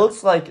just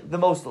looks like the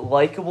most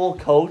likable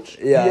coach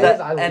Yeah. He that,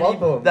 is. I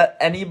love him. that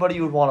anybody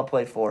would want to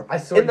play for. I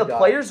swear And the to God.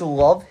 players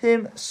love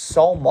him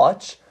so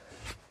much.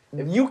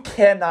 You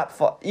cannot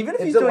even if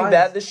If he's the doing Lions-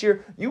 bad this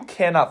year, you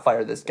cannot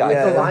fire this guy.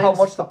 Yeah. Because of how Lions-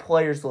 much the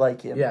players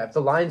like him. Yeah, if the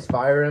Lions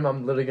fire him,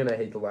 I'm literally gonna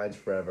hate the Lions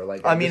forever.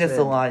 Like I mean, this it's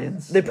the man-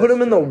 Lions. They put That's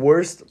him in the true.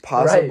 worst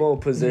possible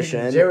Right.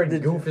 position.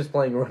 Jared Goof is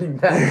playing running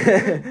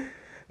back.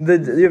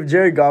 You have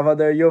Jared Goff out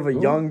there. You have a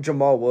young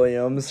Jamal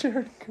Williams.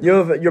 You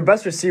have your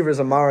best receiver is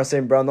Amon-Ra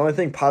St. Brown. The only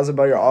thing positive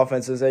about your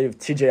offense is that you have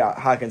T.J.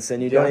 Hawkinson.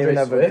 You don't DeAndre even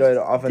have Swift? a good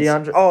offense.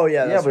 DeAndre- Oh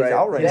yeah, Yeah, that's but he's right.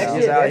 out right They now. actually,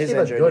 He's they out. actually He's have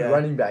a injured. good Yeah,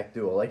 running back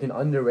duo, like an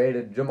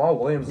underrated Jamal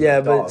Williams. is yeah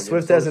a dog, but and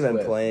Swift so is hasn't been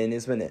Swift. playing.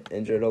 He's been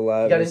injured a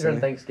lot. He got injured recently.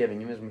 on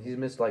Thanksgiving. He's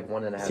missed like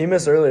 1.5. He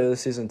missed earlier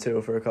this season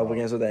too for a couple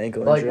games with the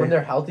ankle Like injury. when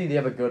they're healthy, they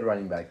have a good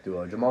running back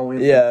duo. Jamal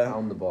Williams Yeah. can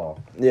pound the ball.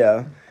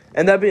 Yeah.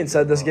 And that being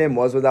said, this game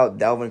was without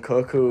Dalvin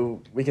Cook,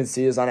 who we can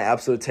see is on an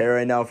absolute tear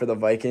right now for the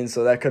Vikings.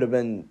 So that could have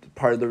been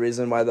part of the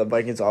reason why the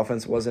Vikings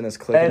offense wasn't as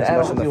clicking And as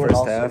much Adam in the Thielen first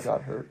also half.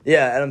 got hurt.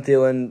 Yeah, Adam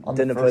Thielen On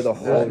the didn't play the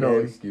first- whole There's no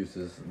game.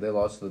 excuses. They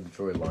lost to the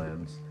Detroit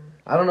Lions.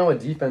 I don't know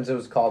what defense it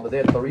was called, but they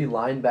had 3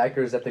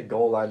 linebackers at the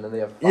goal line, and they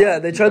have 5 Yeah,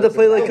 they tried to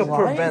play like The a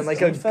prevent, Lions'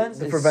 like a defense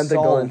to is prevent the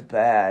so goal.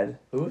 bad.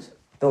 Who's?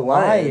 The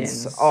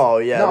Lions. Oh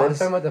yeah, no, I'm that's-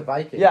 talking about the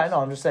Vikings. Yeah, I know.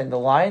 I'm just saying the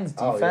Lions'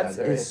 Oh, yeah, defense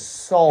they're- is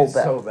so It's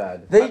bad. so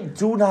bad. They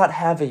do not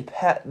have a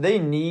pet. They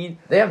need.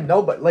 They have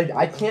nobody. Like,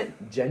 I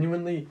can't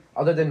genuinely,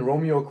 other than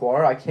Romeo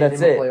Quar, I can't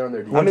That's name a it. player on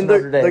their I defense. mean,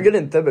 Notre Dame. they're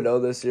getting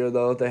Thibodeau this year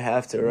though. They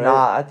have to, right?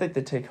 Nah, I think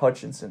they take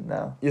Hutchinson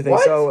now. You think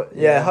What? so?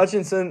 Yeah, Yeah.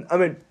 Hutchinson. I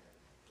mean,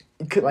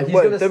 Like, he's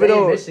what, going to stay in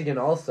Thibodeau? Michigan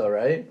also,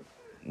 right?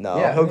 No,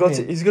 Yeah, he'll go I to.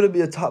 mean- He's gonna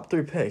be a top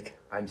 3 pick.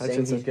 I'm saying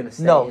Hutchinson. he's going to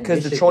stay No, in because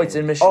Michigan. Detroit's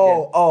in Michigan.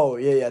 Oh,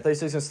 yeah. I thought you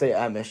said he's gonna stay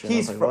at Michigan.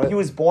 He's I was like, what? he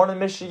was born in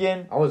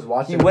Michigan. I was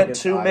watching He him went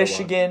against to Iowa.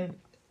 Michigan.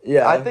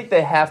 Yeah, I think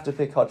they have to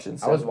pick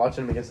Hutchinson. I was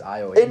watching him against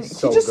Iowa. and He's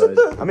so he just good.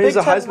 set the I mean, he's a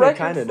Big Ten Heisman record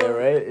candidate, for-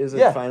 right? Is a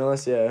Yeah.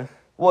 finalist? Yeah.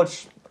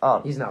 Which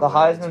He's not the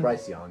winning. It's Heisman.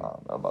 Bryce Young. I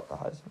don't know about the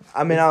Heisman.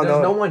 I mean, I don't There's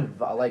know. no one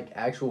like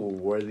actual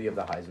worthy of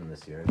the Heisman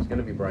this year. It's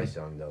gonna be Bryce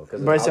Young though. Cause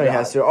of Bryce how Young bad-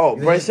 has to. Oh,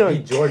 he Bryce just Young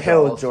beat Georgia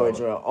killed also.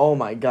 Georgia. Oh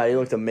my god, he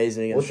looked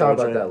amazing against We'll talk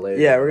Georgia. about that later.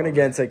 Yeah, we're gonna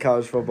get into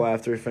college football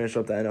after we finish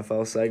up the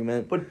NFL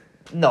segment. But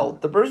No,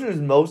 the person who's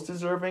most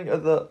deserving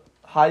of the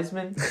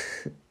Heisman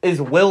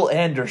is Will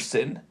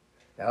Anderson.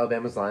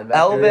 Alabama's linebacker.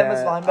 Alabama's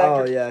Yeah.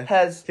 linebacker Oh, yeah.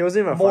 has He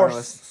wasn't even a more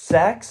finalist.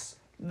 sacks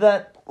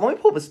than. Let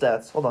me pull up his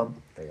stats. Hold on.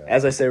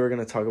 As I say, we're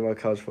gonna talk about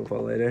college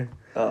football later.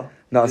 Oh.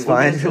 No, it's We'll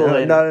fine. just do it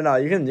later. No.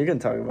 You can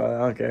talk about it. I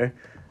don't care.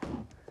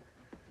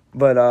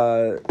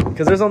 But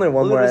because there's only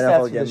one Look more at his stats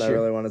NFL for game this that I year.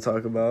 really want to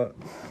talk about.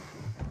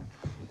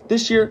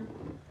 This year,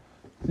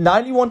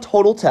 91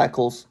 total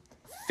tackles,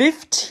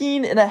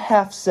 15 and a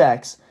half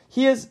sacks.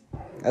 He has.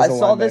 As I a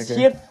saw this. linebacker.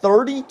 He had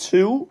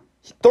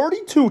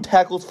 32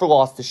 tackles for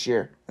loss this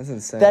year. That's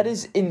insane. That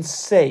is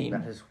insane.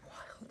 That is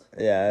wild.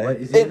 Yeah. What,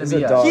 is he gonna He's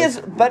be a a- dog. He is,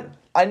 but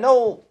I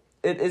know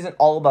it isn't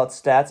all about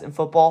stats in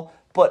football,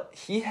 but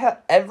he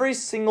every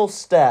single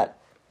stat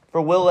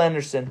for Will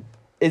Anderson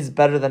is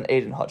better than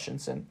Aiden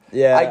Hutchinson.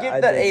 Yeah, I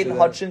get that did see Aiden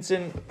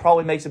Hutchinson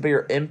probably makes a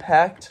bigger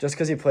impact. Just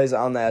because he plays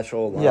on the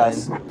actual line.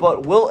 Yes,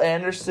 but Will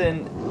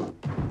Anderson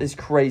is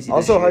crazy.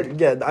 Also, this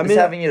year. yeah, I He's mean,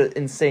 having an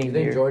insane You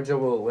think year. Georgia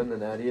will win the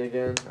Natty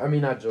again? I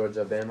mean, not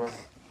Georgia, Bama.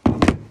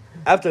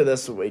 after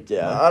this week,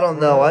 yeah. I don't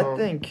know. I Um,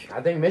 think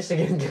I think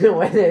Michigan can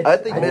win it.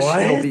 Michigan will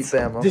What? beat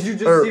Bama. Did you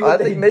just Or see what I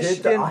they think did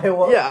Michigan. to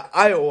Iowa? Yeah,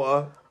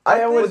 Iowa.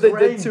 Iowa's What they did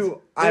ranked.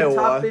 to They're Iowa.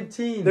 top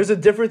 15. There's a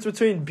difference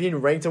between being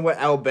ranked and what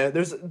Alabama.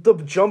 There's the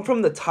jump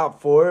from the top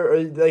 4, or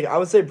like I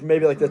would say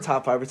maybe like the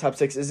top 5 or top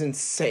 6 is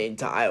insane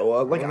to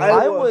Iowa. Like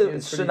Iowa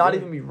is should pretty not good.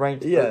 even be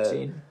ranked Yeah.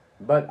 13.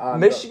 But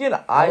Michigan,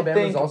 I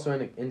Alabama's think.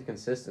 also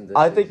inconsistent. This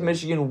I think season.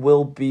 Michigan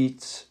will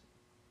beat.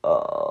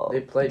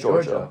 They play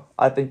Georgia.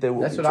 I think they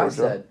will That's beat what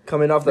Georgia. I said.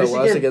 coming off that loss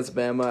Michigan- against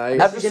Bama,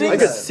 After Michigan seeing I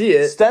could is- see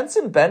it.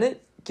 Stenson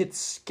Bennett gets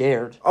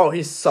scared. Oh,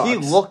 he sucks. He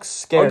looks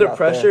scared under out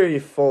pressure. there. He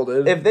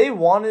folded. If they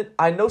wanted,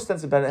 I know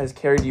Stenson Bennett has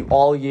carried you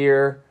all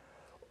year,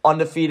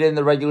 undefeated in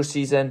the regular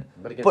season.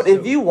 But But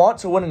if you want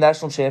to win a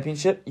national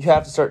championship, you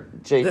have to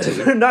start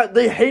JT. They're not.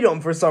 They hate him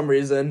for some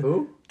reason.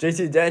 Who?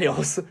 JT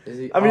Daniels. Is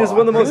he? I mean, he's one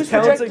of the He most was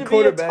talented projected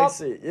to be a quarterbacks.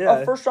 top- Yeah.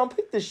 a first round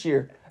pick this year,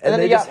 And and then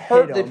they he got just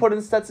hurt. hate They him. put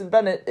in Stetson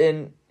Bennett,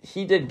 and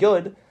he did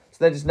good. So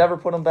they just never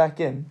put him back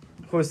in.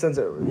 Who was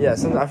Stenson? Yeah,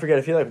 I forget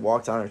if he like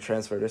walked on or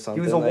transferred or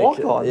something. was a like,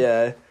 walk-on.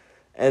 Yeah,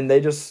 and they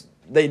just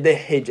they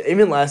hate.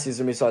 Even last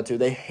season we saw it too.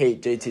 They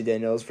hate JT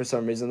Daniels for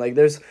some reason. Like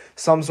there's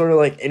some sort of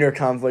like inner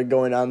conflict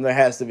going on. There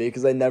has to be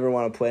because they never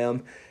want to play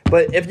him.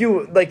 But if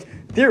you like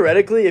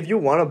theoretically, if you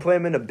want to play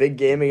him in a big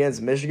game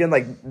against Michigan,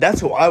 like that's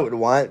who I would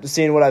want.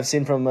 Seeing what I've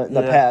seen from the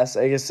Yeah. past,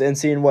 I guess, and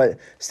seeing what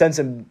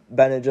Stenson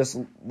Bennett just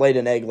laid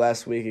an egg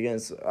last week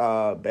against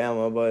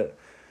Bama, but.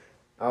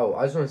 Oh,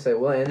 I just want to say,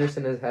 Will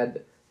Anderson has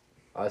had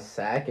a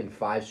sack in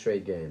 5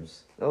 straight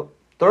games.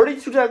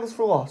 32 tackles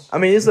for loss. I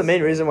mean, it's the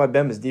main reason why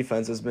Bama's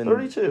defense has been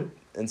 32.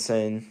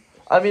 insane.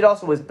 I mean,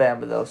 also with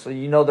Bama though, so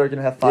you know they're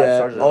gonna have 5 Yeah.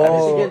 stars at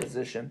Oh. every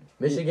position.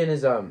 Michigan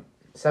is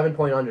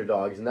 7-point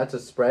underdogs, and that's a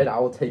spread I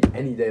will take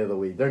any day of the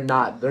week. They're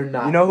not. You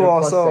know who they're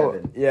plus also?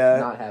 7. Yeah.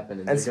 Not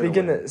happening. And They're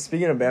gonna win.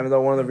 speaking of Bama, though,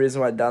 one of the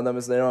reasons why I down them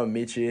is they don't have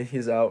Michi.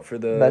 He's out for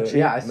the. Mechie.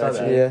 Yeah, I saw Mechie.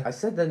 that. Yeah. I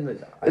said that. I It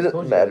told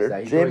doesn't you matter. guys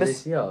that. He tore his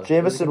Jameis- ACL a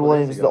Jamison couple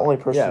Williams days is the ago. only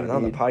person Yeah, you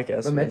on the need.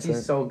 podcast. But we Mechie's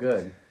said. so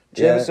good.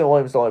 Yeah. Jamison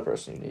Williams is the only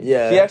person you need.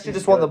 Yeah. He actually He's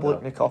just won the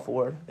good, Blitnikoff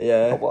Award a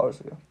Yeah, couple hours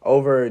ago.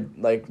 over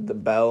like the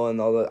Bell and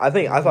all the. I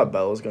thought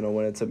Bell was gonna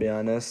win it, to be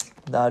honest.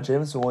 Nah,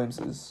 Jamison Williams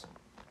is.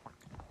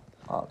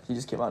 He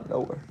just came out of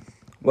nowhere.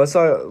 Let's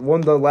talk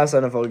the last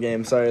NFL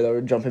game. Sorry that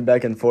we're jumping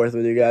back and forth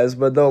with you guys,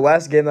 but the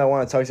last game that I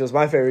want to talk to was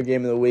my favorite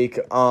game of the week,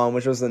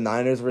 which was the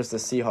Niners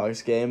versus the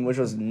Seahawks game, which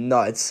was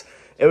nuts.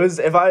 It was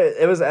at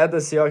the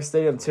Seahawks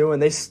Stadium too,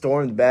 and they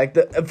stormed back.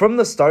 From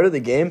the start of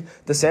the game,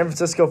 the San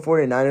Francisco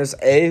 49ers,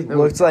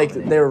 looked like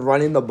dominating. they were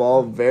running the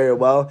ball very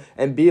well,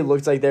 and B,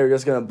 looked like they were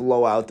just going to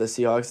blow out the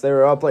Seahawks. They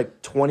were up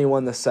like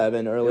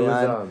 21-7 It early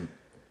was on.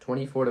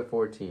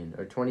 24-14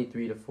 or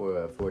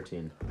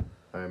 23-14.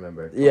 I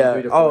remember. Yeah.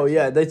 23-14. Oh,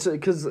 yeah. The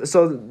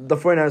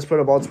 49ers put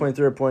up all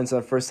 23 points in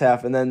the first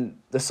half, and then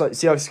the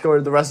Seahawks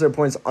scored the rest of their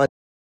points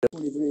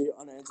 23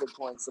 unanswered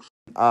points.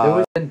 There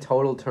was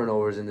total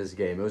turnovers in this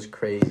game. It was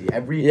crazy.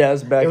 It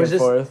was back it was and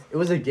forth. It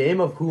was a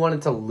game of who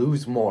wanted to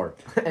lose more,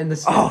 and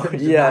the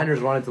Yeah.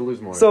 Niners wanted to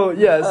lose more. So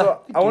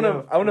I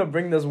want to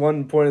bring this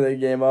one point of the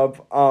game up.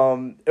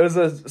 It was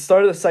the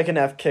start of the second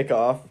half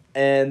kickoff,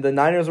 and the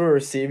Niners were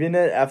receiving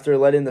it after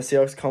letting the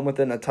Seahawks come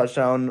within a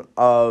touchdown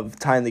of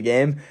tying the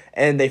game,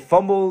 and they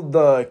fumbled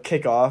the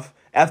kickoff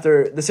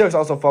after the Seahawks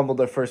also fumbled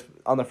their first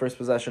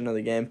possession of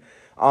the game.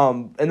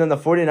 And then the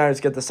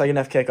 49ers get the second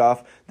half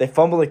kickoff. They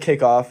fumble the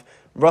kickoff.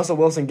 Russell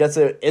Wilson gets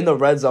it in the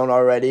red zone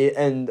already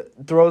and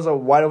throws a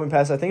wide open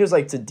pass. I think it was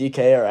like to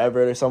DK or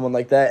Everett or someone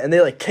like that. And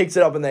they like kicks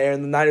it up in the air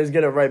and the Niners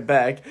get it right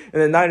back.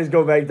 And the Niners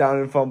go back down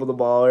and fumble the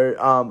ball. Or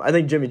I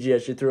think Jimmy G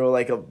actually threw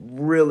like a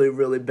really,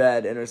 really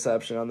bad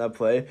interception on that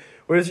play.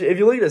 Whereas if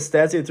you look at the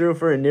stats, he threw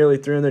for nearly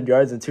 300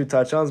 yards and 2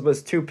 touchdowns, but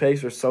his 2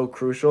 picks were so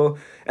crucial.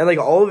 And like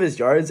all of his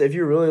yards, if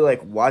you really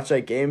like watch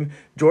that game,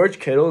 George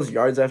Kittle's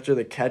yards after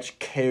the catch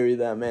carry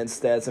that man's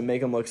stats and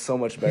make him look so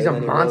much better he's a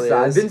than he monster. really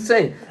I've is. been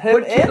saying, Him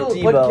put and Kittle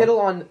Debo.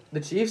 on the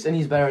Chiefs, and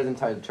he's better than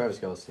Travis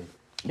Kelce.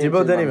 Can't Debo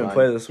change didn't my even mind.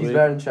 play this He's week.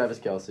 better than Travis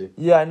Kelce.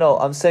 Yeah, I know.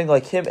 I'm saying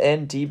like him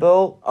and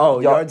Debo. Oh,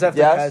 yards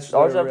after catch.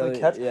 Yards they're after really-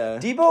 catch. Yeah.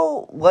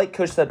 Debo, like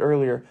Coach said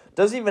earlier,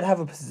 doesn't even have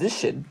a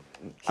position.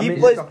 He He's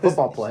plays a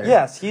football player.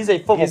 Yes, he's a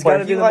football He's player.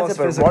 got to be He the lines most up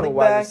at physical running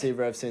wide back.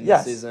 receiver I've seen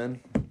Yes. this season.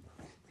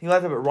 He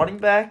lines up at running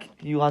back.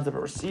 He lines up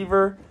at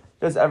receiver.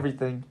 Does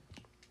everything.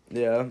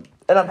 Yeah.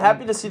 And I'm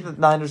happy to see that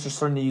the Niners are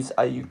starting to use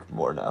Ayuk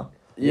more now.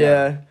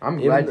 Yeah. I'm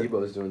Even glad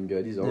Debo's doing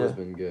good. He's always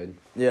been good.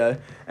 Yeah,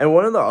 and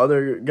one of the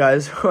other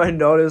guys who I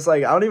noticed,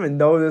 like, I don't even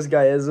know who this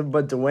guy is,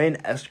 but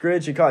Dwayne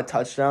Eskridge, he caught a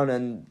touchdown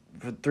and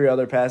 3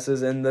 other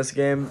passes in this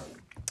game.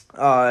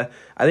 I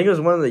think it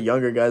was one of the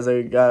younger guys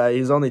that got.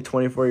 He's only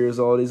 24 years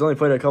old. He's only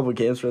played a couple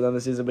games for them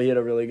this season, but he had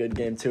a really good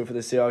game too for the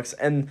Seahawks.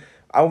 And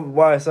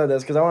why I said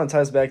this because I want to tie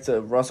this back to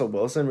Russell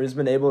Wilson, where he's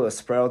been able to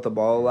spread out the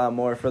ball a lot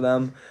more for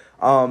them.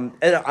 And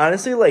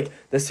honestly, like,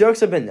 the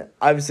Seahawks have been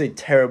obviously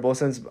terrible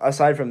since,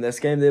 aside from this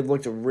game, they've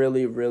looked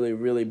really, really,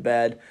 really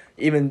bad.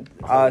 Even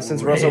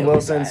since Russell Really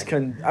Wilson's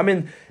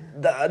bad.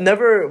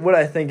 never would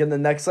I think in the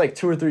next, like,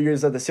 2 or 3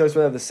 years that the Seahawks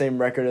would have the same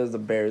record as the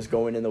Bears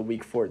going into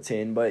Week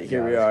 14, but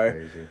here we are.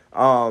 Crazy.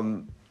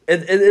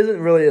 It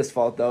isn't really his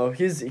fault, though.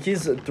 He's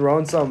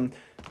thrown some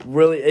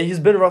really. He's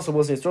been Russell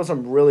Wilson. He's thrown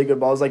some really good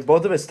balls. Like,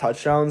 both of his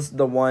touchdowns,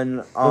 the one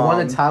The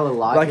one that Tyler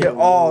Lockett. it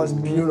was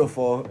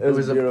beautiful. It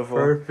was a beautiful.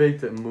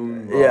 perfect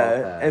moon ball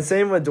Yeah, pass. and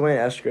same with Dwayne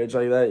Eskridge,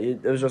 like that.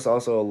 It was just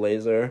also a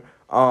laser.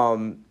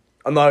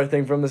 Another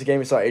thing from this game,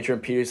 we saw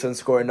Adrian Peterson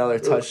score another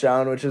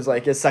touchdown, which is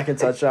like his second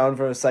touchdown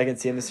from his second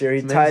team this year.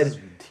 He This tied. man's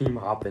team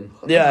hopping.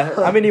 Yeah,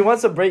 I mean, he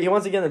wants to break. He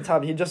wants to get in the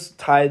top. He just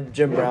tied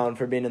Jim Brown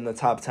for being in the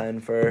top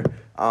 10 for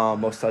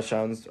most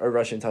touchdowns or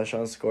rushing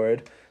touchdowns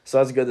scored. So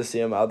that's good to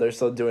see him out there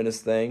still doing his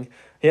thing.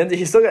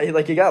 He still got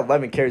he got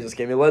 11 carries this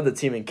game. He led the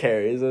team in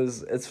carries.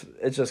 It's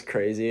just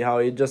crazy how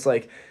he just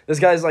like this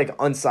guy's like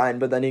unsigned,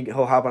 but then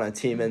he'll hop on a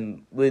team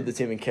and lead the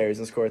team in carries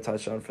and score a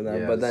touchdown for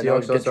them. Yeah, but then the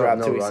he'll Seahawks get also have dropped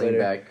no 2 weeks running later.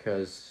 back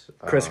because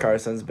Chris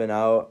Carson's been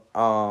out.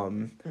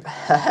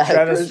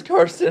 Travis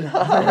Carson.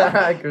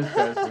 Chris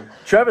Carson.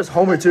 Travis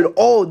Homer too.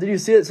 Oh, did you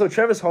see it? So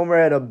Travis Homer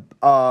had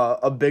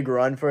a big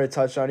run for a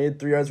touchdown. He had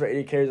 3 yards for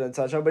 80 carries and a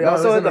touchdown, but he No, it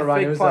also had wasn't the a run,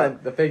 it fake was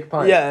punt. the fake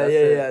punt. Yeah, That's yeah,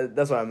 it. yeah.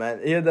 That's what I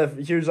meant. He had the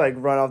huge like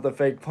run off the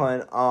fake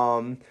punt.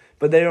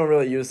 But they don't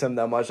really use him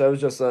that much. That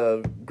was just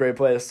a great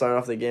play to start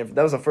off the game.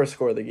 That was the first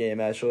score of the game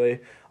actually.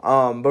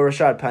 But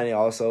Rashad Penny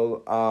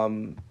also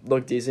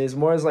looked decent. He's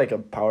more as like a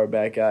power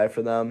back guy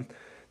for them.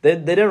 They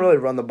didn't really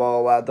run the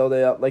ball a lot though.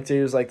 They like to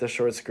use like the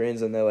short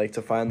screens and they like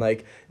to find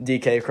like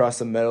DK across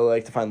the middle,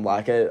 like to find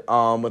Lockett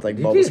with like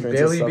bubble DK's screens and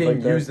barely stuff being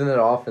like that. used in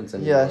that offense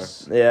anymore.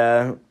 Yes.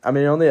 Yeah, I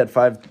mean, he only had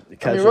 5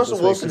 catches. I mean, Russell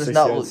this week Wilson for does 6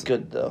 not yards. look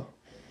good though.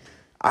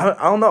 I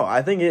don't know.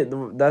 I think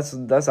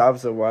that's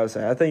opposite of what I was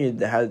saying. I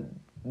think it had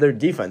their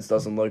defense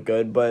doesn't look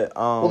good, but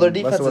Well, their Russell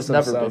defense has Wilson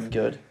never himself- been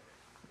good.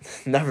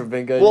 Never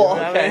been good. Well,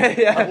 I okay. mean,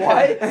 yeah.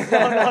 What?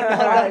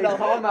 No.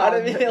 Come I on.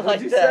 didn't mean it like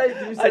Did you that. say-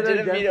 did you say I that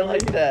didn't mean it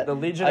like that. The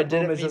Legion I of Boom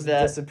didn't has mean just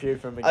that. disappeared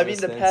from I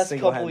existence. mean, the past couple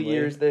single-handedly.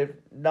 years they've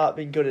not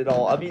been good at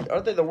all. I mean,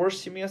 aren't they the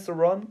worst team against the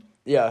run?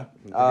 Yeah.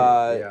 Yeah,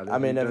 I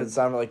mean, they've if been- it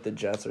sounded like the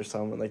Jets or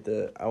someone like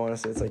I want to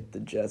say it's like the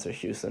Jets or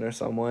Houston or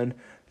someone,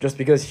 just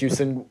because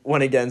Houston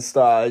went against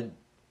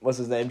what's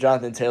his name,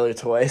 Jonathan Taylor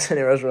twice, and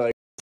it was like.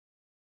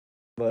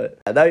 But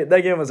that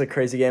game was a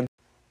crazy game.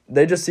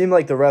 They just seemed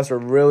like the refs were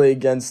really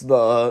against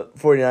the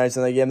 49ers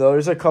in that game. There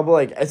was a couple,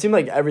 like, it seemed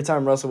like every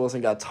time Russell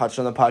Wilson got touched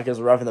on the pocket, it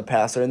was roughing the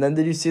passer. And then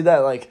did you see that,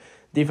 like,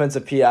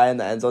 defensive PI in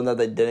the end zone that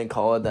they didn't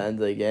call at the end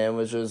of the game,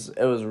 which was,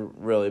 it was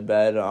really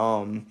bad.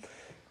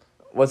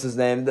 What's his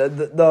name?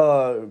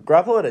 The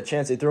Garoppolo had a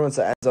chance. He threw into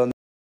the end zone.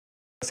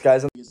 This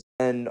guy's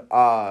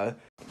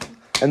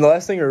and the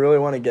last thing I really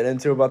want to get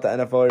into about the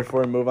NFL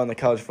before we move on to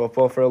college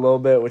football for a little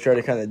bit, which I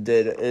already kind of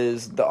did,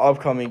 is the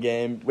upcoming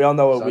game. We all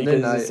know what Sunday week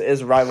it night.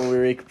 is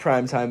rivalry week,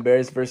 primetime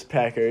Bears versus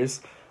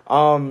Packers.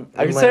 I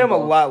can say I'm a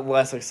Lambeau. lot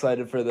less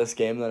excited for this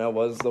game than I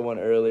was the one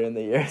earlier in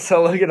the year.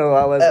 So looking a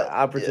lot less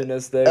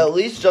opportunistic. At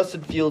least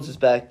Justin Fields is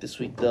back this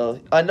week, though.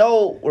 I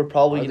know we're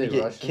probably Are going to they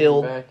get rushing him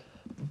killed, back?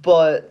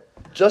 but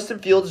Justin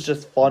Fields is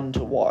just fun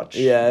to watch.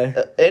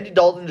 Yeah. Andy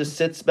Dalton just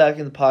sits back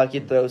in the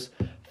pocket, throws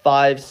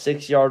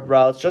 5-6 yard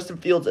routes. Justin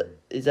Fields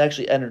is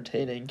actually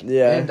entertaining.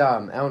 Yeah. And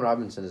Allen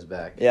Robinson is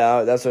back.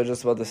 Yeah, that's what I was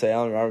just about to say.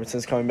 Allen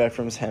Robinson's coming back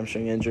from his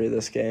hamstring injury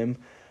this game.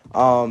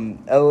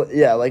 At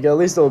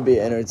least it'll be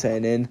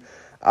entertaining.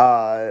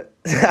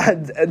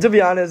 To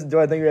be honest, do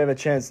I think we have a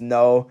chance?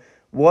 No.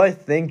 Will I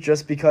think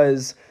just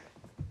because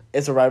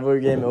it's a rivalry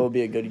game, it will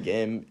be a good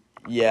game?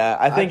 Yeah,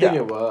 I think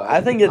it will.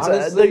 I think it's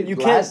Honestly, you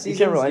last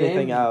can't rule season's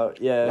anything game-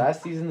 out. Yeah.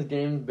 Last season's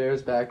game,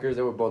 Bears Packers,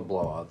 they were both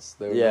blowouts.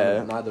 They were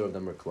Yeah. neither of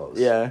them were close.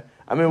 Yeah.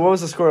 I mean, what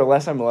was the score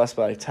last time? We lost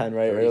by like 10,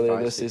 right? Earlier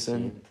 35-16. this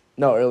season.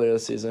 No, earlier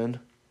this season.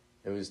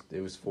 It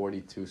was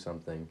 42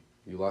 something.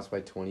 You lost by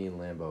 20 in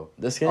Lambeau.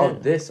 This game? Oh, early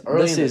this in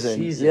the season.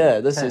 season. Yeah,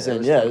 this 10, it season.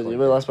 was Yeah, something we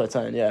like lost by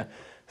 10. Yeah.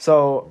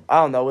 So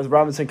I don't know. With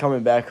Robinson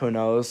coming back, who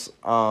knows?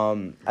 I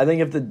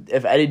think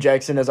if Eddie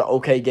Jackson has an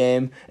okay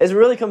game, it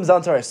really comes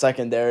down to our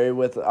secondary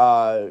with They're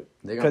gonna have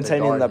to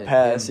containing guard the him.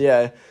 pass.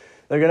 Yeah,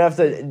 They're going to have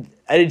to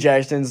 – Eddie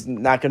Jackson's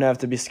not going to have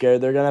to be scared.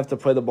 They're going to have to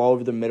play the ball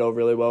over the middle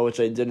really well, which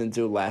they didn't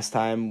do last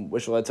time,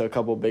 which led to a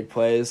couple big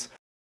plays.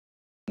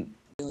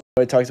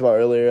 We talked about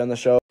earlier on the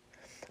show.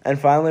 And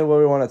finally, what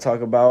we want to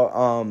talk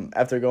about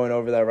after going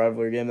over that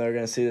rivalry game that we're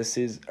going to see this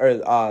season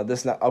or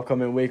this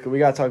upcoming week, we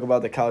got to talk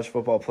about the college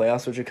football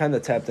playoffs, which we kind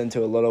of tapped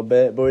into a little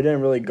bit, but we didn't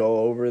really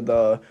go over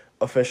the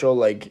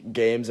official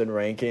games and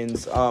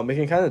rankings. We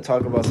can kind of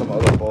talk about some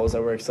other bowls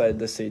that we're excited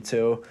to see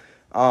too.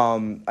 I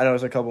know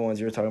there's a couple ones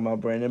you were talking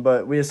about, Brandon,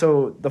 but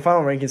so the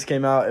final rankings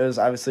came out. It was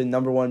obviously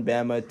number 1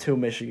 Bama, 2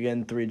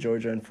 Michigan, 3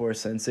 Georgia, and 4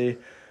 Cincy.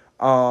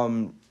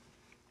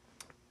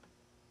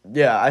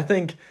 Yeah, I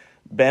think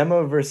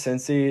Bama versus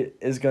Cincy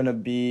is going to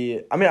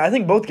be – I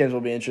think both games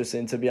will be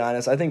interesting, to be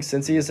honest. I think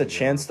Cincy is a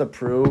chance to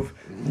prove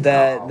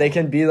that they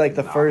can be,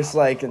 the first,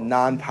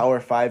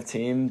 non-Power 5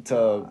 team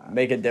to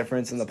make a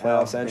difference in the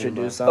playoffs and actually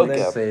do something.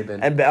 Okay.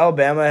 And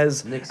Alabama,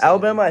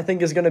 I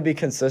think, is going to be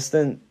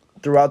consistent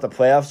throughout the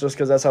playoffs just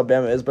because that's how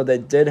Bama is. But they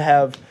did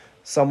have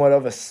somewhat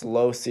of a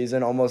slow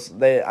season.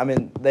 They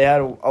had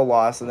a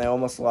loss, and they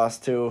almost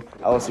lost to –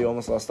 LSU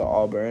almost lost to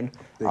Auburn.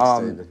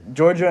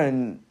 Georgia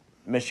and –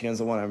 Michigan's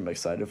the one I'm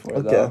excited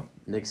for, though.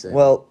 Nick Saban.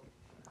 Well,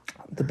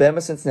 the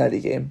Bama-Cincinnati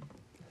game.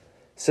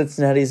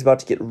 Cincinnati is about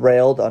to get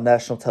railed on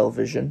national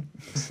television.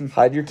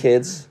 Hide your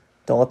kids.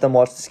 Don't let them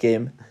watch this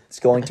game.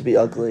 It's going to be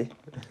ugly.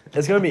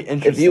 It's going to be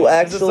interesting. If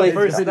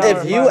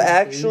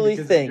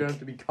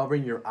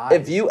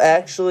you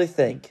actually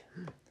think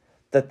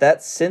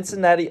that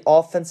Cincinnati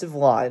offensive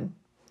line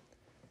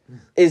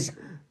is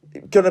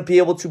going to be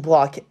able to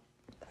block,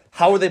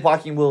 how are they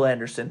blocking Will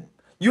Anderson?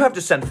 You have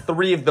to send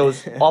 3 of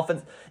those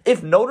offense.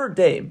 If Notre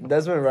Dame,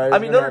 Desmond Ridder.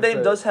 Notre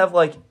Dame does have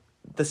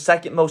the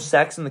second most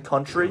sacks in the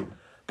country,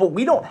 but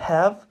we don't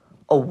have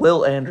a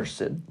Will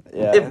Anderson.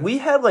 Yeah. If we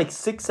had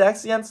 6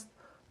 sacks against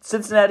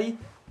Cincinnati,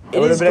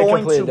 it is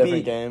going to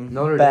be game.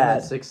 Notre bad.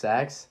 Dame had 6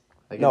 sacks.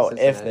 No,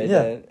 if they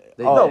did.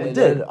 We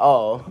did.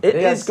 Oh, it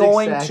is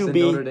going to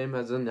be Notre Dame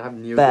doesn't have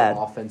near bad.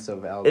 The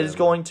offensive Alabama. It is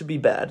going to be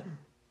bad.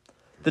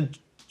 The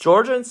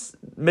Georgia and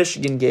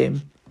Michigan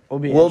game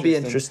will be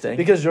interesting.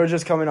 Because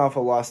Georgia's coming off a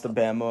loss to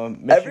Bama.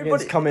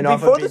 Michigan's coming off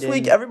before this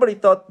week, everybody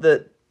thought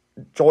that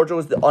Georgia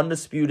was the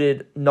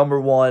undisputed number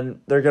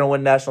 1. They're going to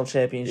win national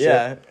championship.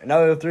 Yeah,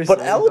 now they're 3.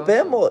 But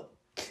Alabama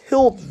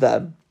killed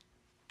them.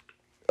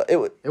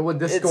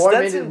 The score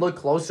made it look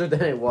closer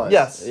than it was.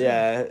 Yes.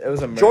 Yeah, it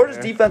was a murder. Georgia's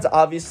defense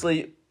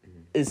obviously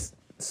is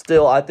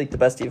still, I think, the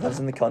best defense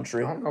in the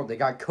country. I don't know. They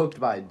got cooked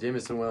by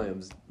Jameson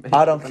Williams.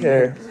 I don't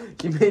care.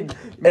 He made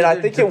I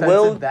think it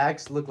will.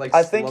 Backs look like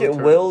I think it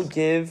will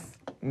give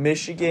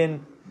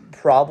Michigan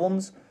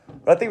problems.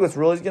 But I think what's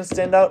really going to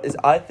stand out is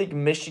I think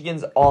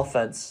Michigan's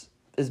offense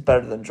is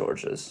better than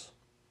Georgia's.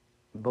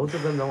 Both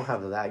of them don't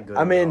have that good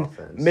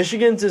offense.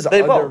 Michigan's is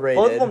underrated.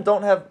 Both of them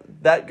don't have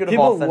that good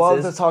People of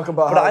offenses. love to talk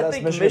about how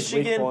that's Michigan's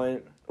weak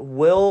point.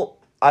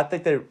 I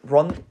think they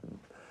run.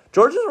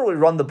 Georgia doesn't really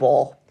run the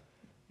ball.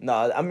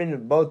 No,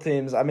 both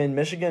teams. Michigan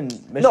Michigan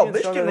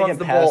runs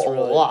the ball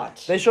a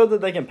lot. They showed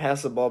that they can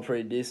pass the ball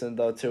pretty decent,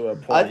 though, to a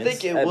point. I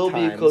think it will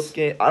be a close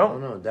game. I don't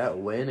know. That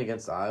win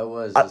against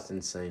Iowa is just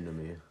insane to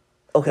me.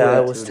 Okay,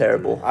 Iowa's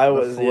terrible.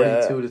 Iowa's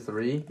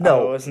 42-3.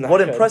 No,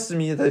 what impresses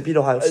me is they beat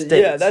Ohio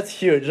State. Yeah, that's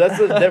huge. That's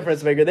the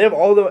difference maker. They have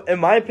in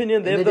my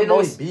opinion, they didn't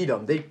only beat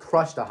them. They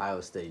crushed Ohio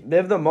State. They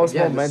have the most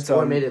momentum. The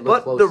score made it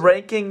look closer. The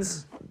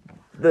rankings,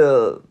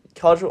 the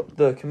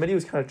committee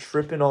was kind of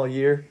tripping all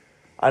year.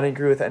 I didn't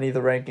agree with any of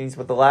the rankings,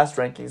 but the last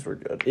rankings were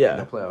good.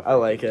 Yeah, I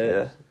like it.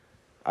 Yeah.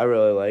 I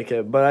really like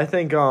it, but I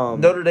think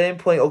Notre Dame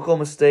playing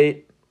Oklahoma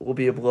State will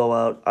be a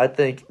blowout. I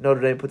think Notre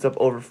Dame puts up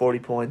over 40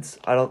 points.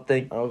 I don't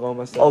think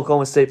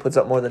Oklahoma State puts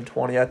up more than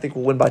 20. I think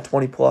we'll win by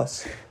 20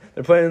 plus.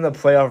 They're playing in the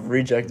playoff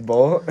reject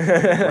bowl.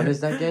 When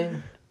is that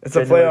game? It's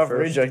a playoff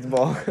reject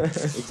bowl.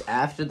 It's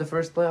after the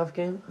first playoff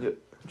game? Yeah,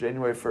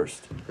 January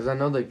 1st. Because I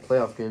know the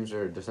playoff games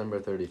are December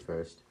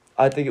 31st.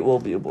 I think it will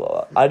be a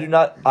blowout.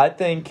 I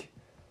think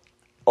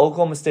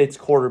Oklahoma State's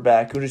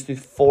quarterback, who just threw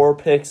 4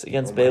 picks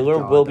against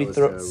Baylor, will be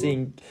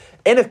seeing.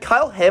 And if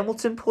Kyle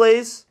Hamilton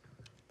plays,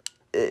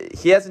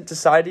 he hasn't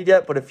decided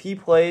yet, but if he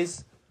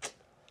plays,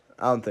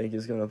 I don't think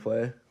he's gonna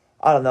play.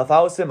 I don't know. If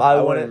I was him,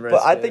 I wouldn't.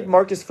 But I think it.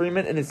 Marcus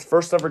Freeman, in his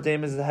first ever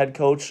game as a head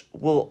coach,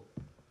 will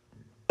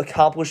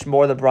accomplish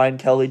more than Brian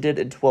Kelly did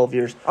in 12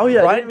 years. Oh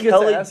yeah, Brian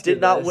Kelly did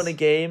not win a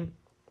game.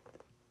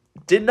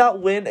 Did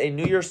not win a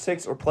New Year's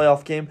Six or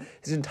playoff game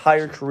his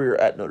entire career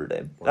at Notre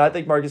Dame. Wow. And I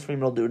think Marcus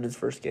Freeman will do it in his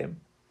first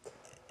game.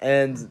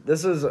 And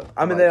this is,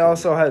 they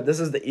also had, this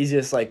is the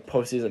easiest,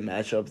 postseason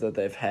matchup that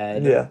they've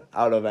had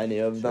out of any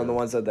of them, the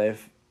ones that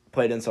they've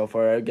played in so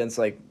far against,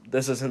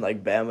 this isn't,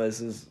 Bama, this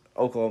is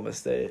Oklahoma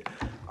State.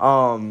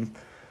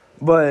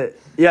 But,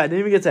 yeah, I didn't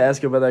even get to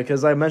ask you about that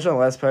because I mentioned on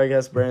the last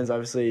podcast, Brandon's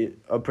obviously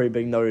a pretty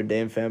big Notre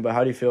Dame fan, but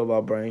how do you feel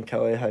about Brian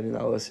Kelly heading to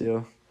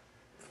LSU?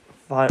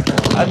 Fine.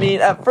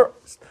 At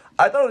first,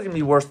 I thought it was going to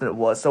be worse than it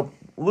was. So,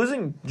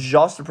 losing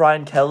just to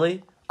Brian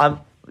Kelly, I'm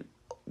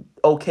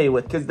okay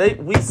with because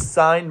we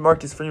signed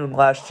Marcus Freeman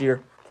last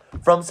year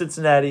from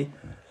Cincinnati,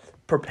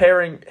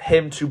 preparing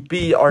him to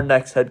be our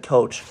next head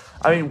coach.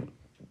 I mean,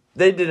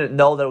 they didn't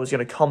know that it was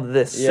going to come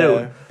this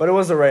soon. But it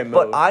was the right move.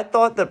 But I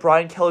thought that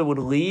Brian Kelly would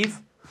leave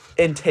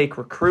and take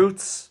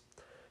recruits,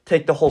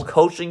 take the whole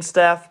coaching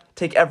staff,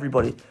 take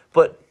everybody.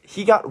 But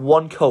he got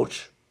one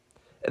coach,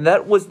 and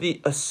that was the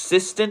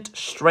assistant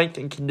strength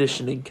and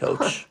conditioning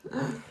coach.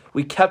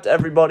 We kept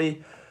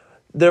everybody.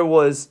 There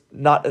was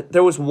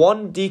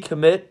one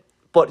decommit,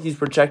 but he's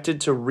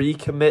projected to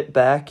recommit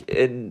back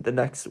in the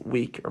next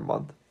week or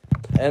month.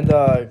 And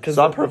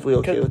So I'm perfectly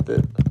okay with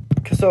it.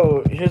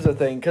 So here's the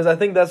thing, because I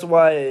think that's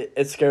why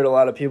it scared a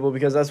lot of people,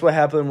 because that's what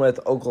happened with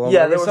Oklahoma.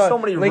 Yeah, there were so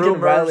many Lincoln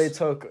rumors. Riley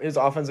took his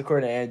offensive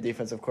coordinator and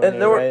defensive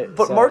coordinator, And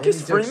but So- Marcus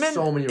He took Freeman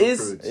so many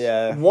recruits.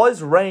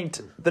 was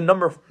ranked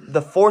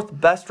the fourth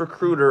best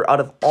recruiter out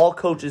of all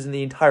coaches in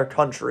the entire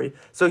country.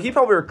 So he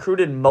probably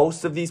recruited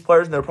most of these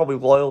players, and they're probably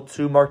loyal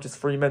to Marcus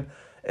Freeman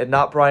and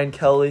not Brian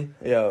Kelly.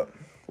 Yeah.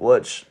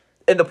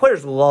 And the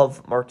players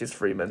love Marcus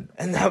Freeman.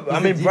 And He's I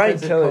mean, a Brian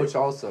defensive Kelly. coach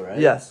also, right?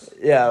 Yes.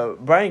 Yeah,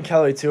 Brian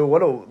Kelly too. I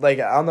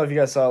don't know if you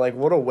guys saw,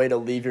 what a way to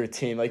leave your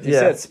team. Like, you see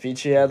Yeah. that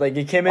speech he had? Like,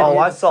 he came in. Oh, he-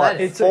 I saw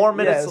he it. took- 4 yeah,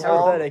 minutes it was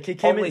long. pathetic. He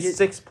came in, Only he-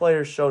 6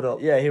 players showed up.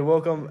 Yeah, he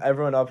woke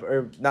everyone up,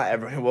 or not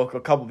everyone. He woke a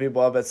couple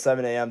people up at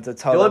 7 a.m. to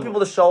tell The them. only people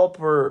to show up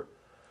were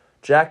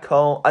Jack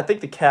Cohn. I think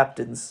the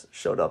captains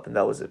showed up, and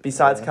that was it.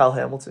 Besides Yeah. Kyle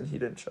Hamilton, he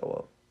didn't show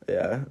up.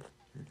 Yeah,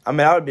 I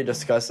mean, I would be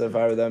disgusted if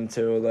I were them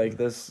too. Like,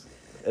 this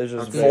is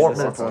just Four very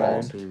minutes disappointing.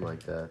 long. Team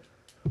like that.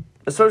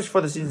 Especially before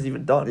the season's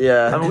even done.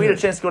 Yeah. I mean, we had a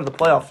chance to go to the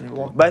playoffs and we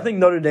won. But I think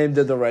Notre Dame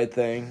did the right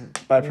thing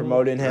by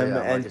promoting him yeah,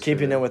 and Marcus keeping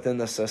Freeman. him within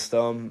the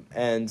system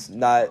and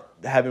not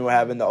having what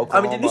happened to I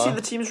Oklahoma. mean, did you see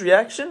the team's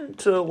reaction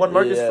to when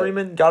Marcus Yeah.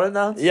 Freeman got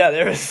announced? Yeah,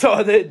 they were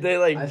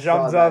they I jumped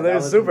saw off. that. They That were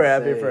was super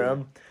happy insane. for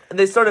him. And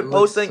they started It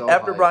looks posting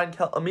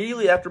so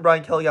immediately after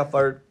Brian Kelly got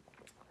fired.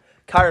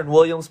 Kyron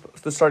Williams,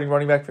 the starting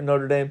running back for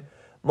Notre Dame,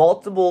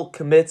 multiple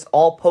commits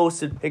all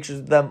posted pictures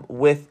of them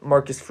with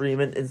Marcus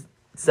Freeman and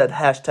said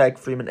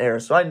 #Freeman era.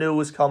 So I knew it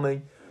was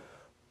coming,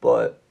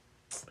 but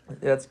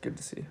yeah, it's good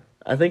to see.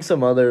 I think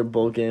some other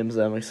bowl games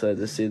that I'm excited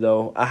to see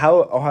though.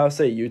 How Ohio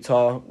State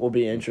Utah will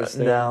be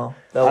interesting. Now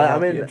that would I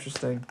be mean,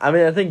 interesting. I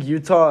mean, I think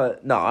Utah.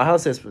 No, Ohio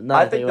State's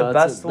not. I think the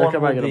best one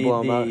will be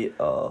blow 'em out.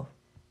 the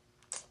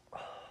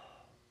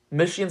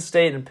Michigan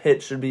State and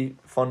Pitt should be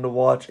fun to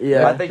watch.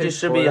 Yeah. I think it Pitt's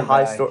should be a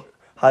quarterback.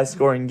 high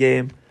scoring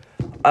game.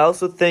 I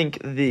also think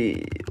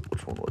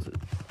which one was it?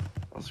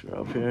 I'll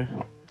scroll up here.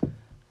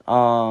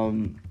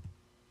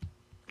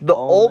 The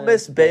Ole Ole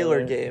Miss Miss Baylor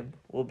Baylor. game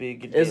will be a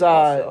good Is game.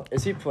 Also.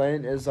 is he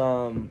playing? What's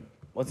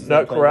his No,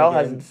 name playing Corral the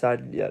game? hasn't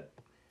decided yet.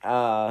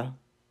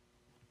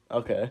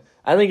 Okay.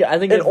 I think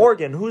In if-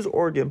 Oregon, who's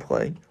Oregon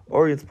playing?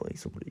 Oregon's playing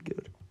somebody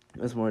good.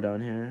 There's more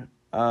down here.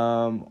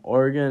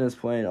 Oregon is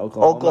playing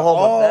Oklahoma. Oklahoma,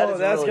 Oh, that is a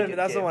that's really good. Good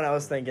That's the game. one I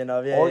was thinking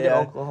of. Yeah, Oregon, yeah.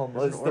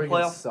 Oklahoma. It's Doesn't the Oregon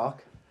playoff.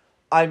 suck?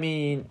 I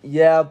mean,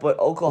 yeah, but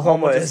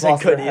Oklahoma Oklahoma just isn't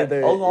lost good their head.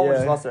 either, Oklahoma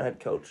just yeah. lost their head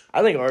coach.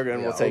 I think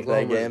Oregon will take that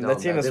Oklahoma's game. down That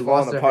team bad. is They falling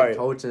lost their apart. head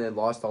coach and they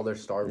lost all their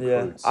star Yeah,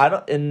 recruits.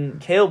 and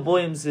Caleb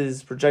Williams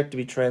is projected to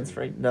be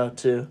transferring now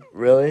too.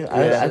 Really?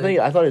 Yeah. I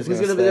thought he was Who's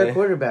going to be their stay.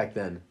 quarterback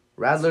then?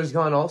 Radler's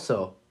gone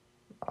also.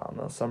 I don't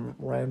know, some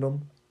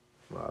random.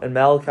 Wow. And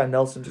Malachi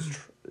Nelson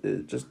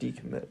just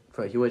decommit.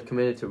 He was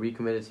recommitted to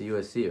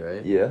USC,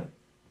 right? Yeah.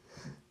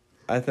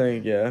 I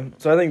think, yeah.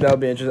 So I think that'll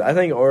be interesting. I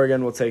think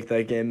Oregon will take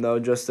that game though.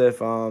 Just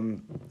if I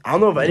don't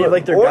know if any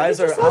of their Oregon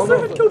guys are. just I don't lost their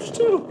know head if- coach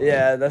too.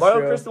 Yeah, that's Mario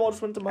true. Cristobal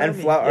just went to Miami.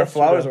 And yesterday.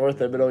 Flowers or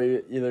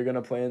Thibodeau either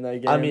gonna play in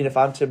that game. I mean, if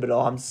I'm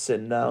Thibodeau, I'm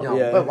sitting out. No,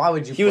 Yeah. but why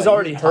would you? He was play?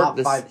 already He's hurt top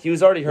this. five- He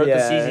was already hurt this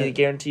Yeah. season. He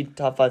guaranteed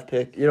top 5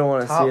 pick. you don't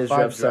want to top see his five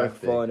draft stock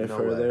draft pick. fall any No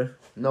further.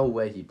 No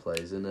way he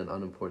plays in an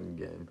unimportant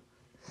game.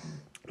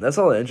 That's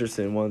all the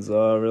interesting ones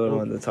though. I really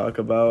wanted to talk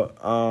about.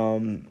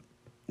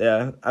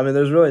 Yeah, I mean,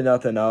 there's really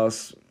nothing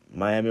else.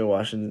 Miami,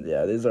 Washington,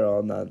 yeah, these are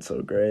all not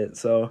so great.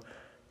 So,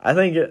 I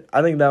think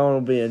that one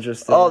will be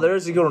interesting. Oh,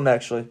 there's a good one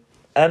actually.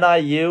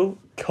 NIU,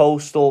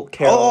 Coastal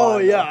Carolina. Oh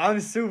yeah, I'm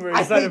super I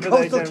excited hate for that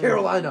Coastal game.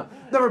 Carolina.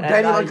 Never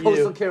betting on NIU.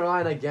 Coastal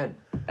Carolina again.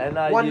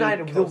 NIU, One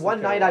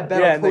night I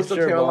bet Yeah, on next Coastal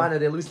year, Carolina,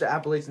 they lose to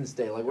Appalachian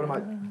State. Like, what am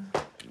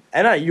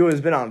I? NIU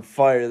has been on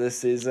fire this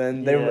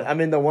season. Yeah. I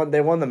mean, they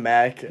won the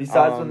MAC.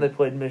 Besides when they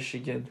played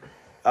Michigan.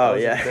 Oh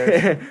That was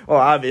yeah. Well,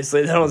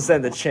 obviously they don't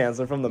stand a chance.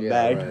 They're from the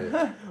MAC.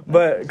 right.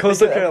 But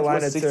Coastal They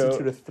Carolina was too.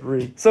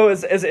 62-3. So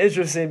it's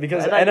interesting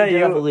because NIU did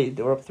have the NIU. lead.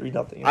 They were up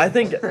 3-0. I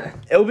think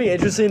it'll be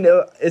interesting.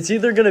 It's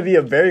either going to be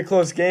a very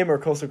close game or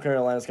Coastal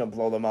Carolina's going to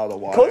blow them out of the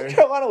water. Coastal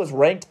Carolina was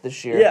ranked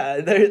this year.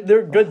 Yeah, they're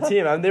a good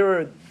team. I mean,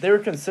 they were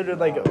considered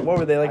like what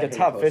were they like I a hate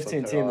top Coastal 15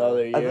 team the Carolina.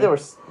 other year. I think they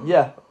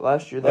were.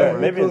 Last year they Or were.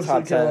 maybe in Coastal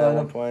top 10 at Carolina.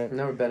 one point.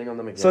 Never betting on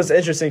them again. So it's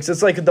interesting. So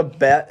it's like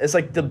it's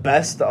like the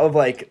best of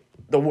like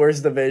the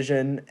worst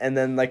division, and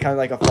then like kind of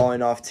like a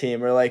falling off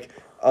team, or like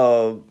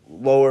a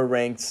lower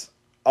ranked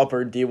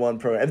upper D1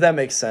 program, if that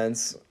makes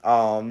sense.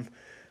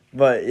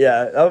 But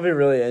yeah, that would be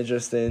really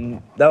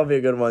interesting. That would be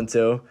a good one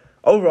too.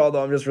 overall,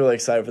 though, I'm just really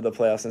excited for the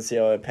playoffs and see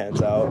how it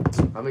pans out.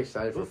 I'm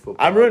excited for football.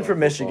 I'm rooting for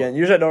Michigan.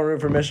 Usually I don't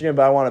root for Michigan,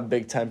 but I want a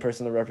Big Ten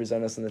person to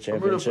represent us in the I'm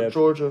rooting for championship.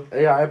 Georgia.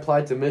 Yeah, I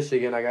applied to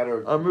Michigan.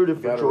 I'm rooting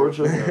for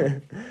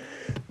Georgia.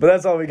 But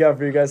that's all we got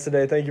for you guys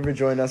today. Thank you for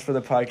joining us for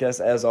the podcast,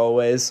 as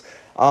always.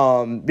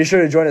 Be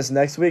sure to join us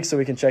next week so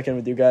we can check in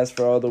with you guys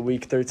for all the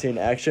Week 13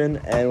 action,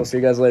 and we'll see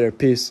you guys later.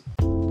 Peace.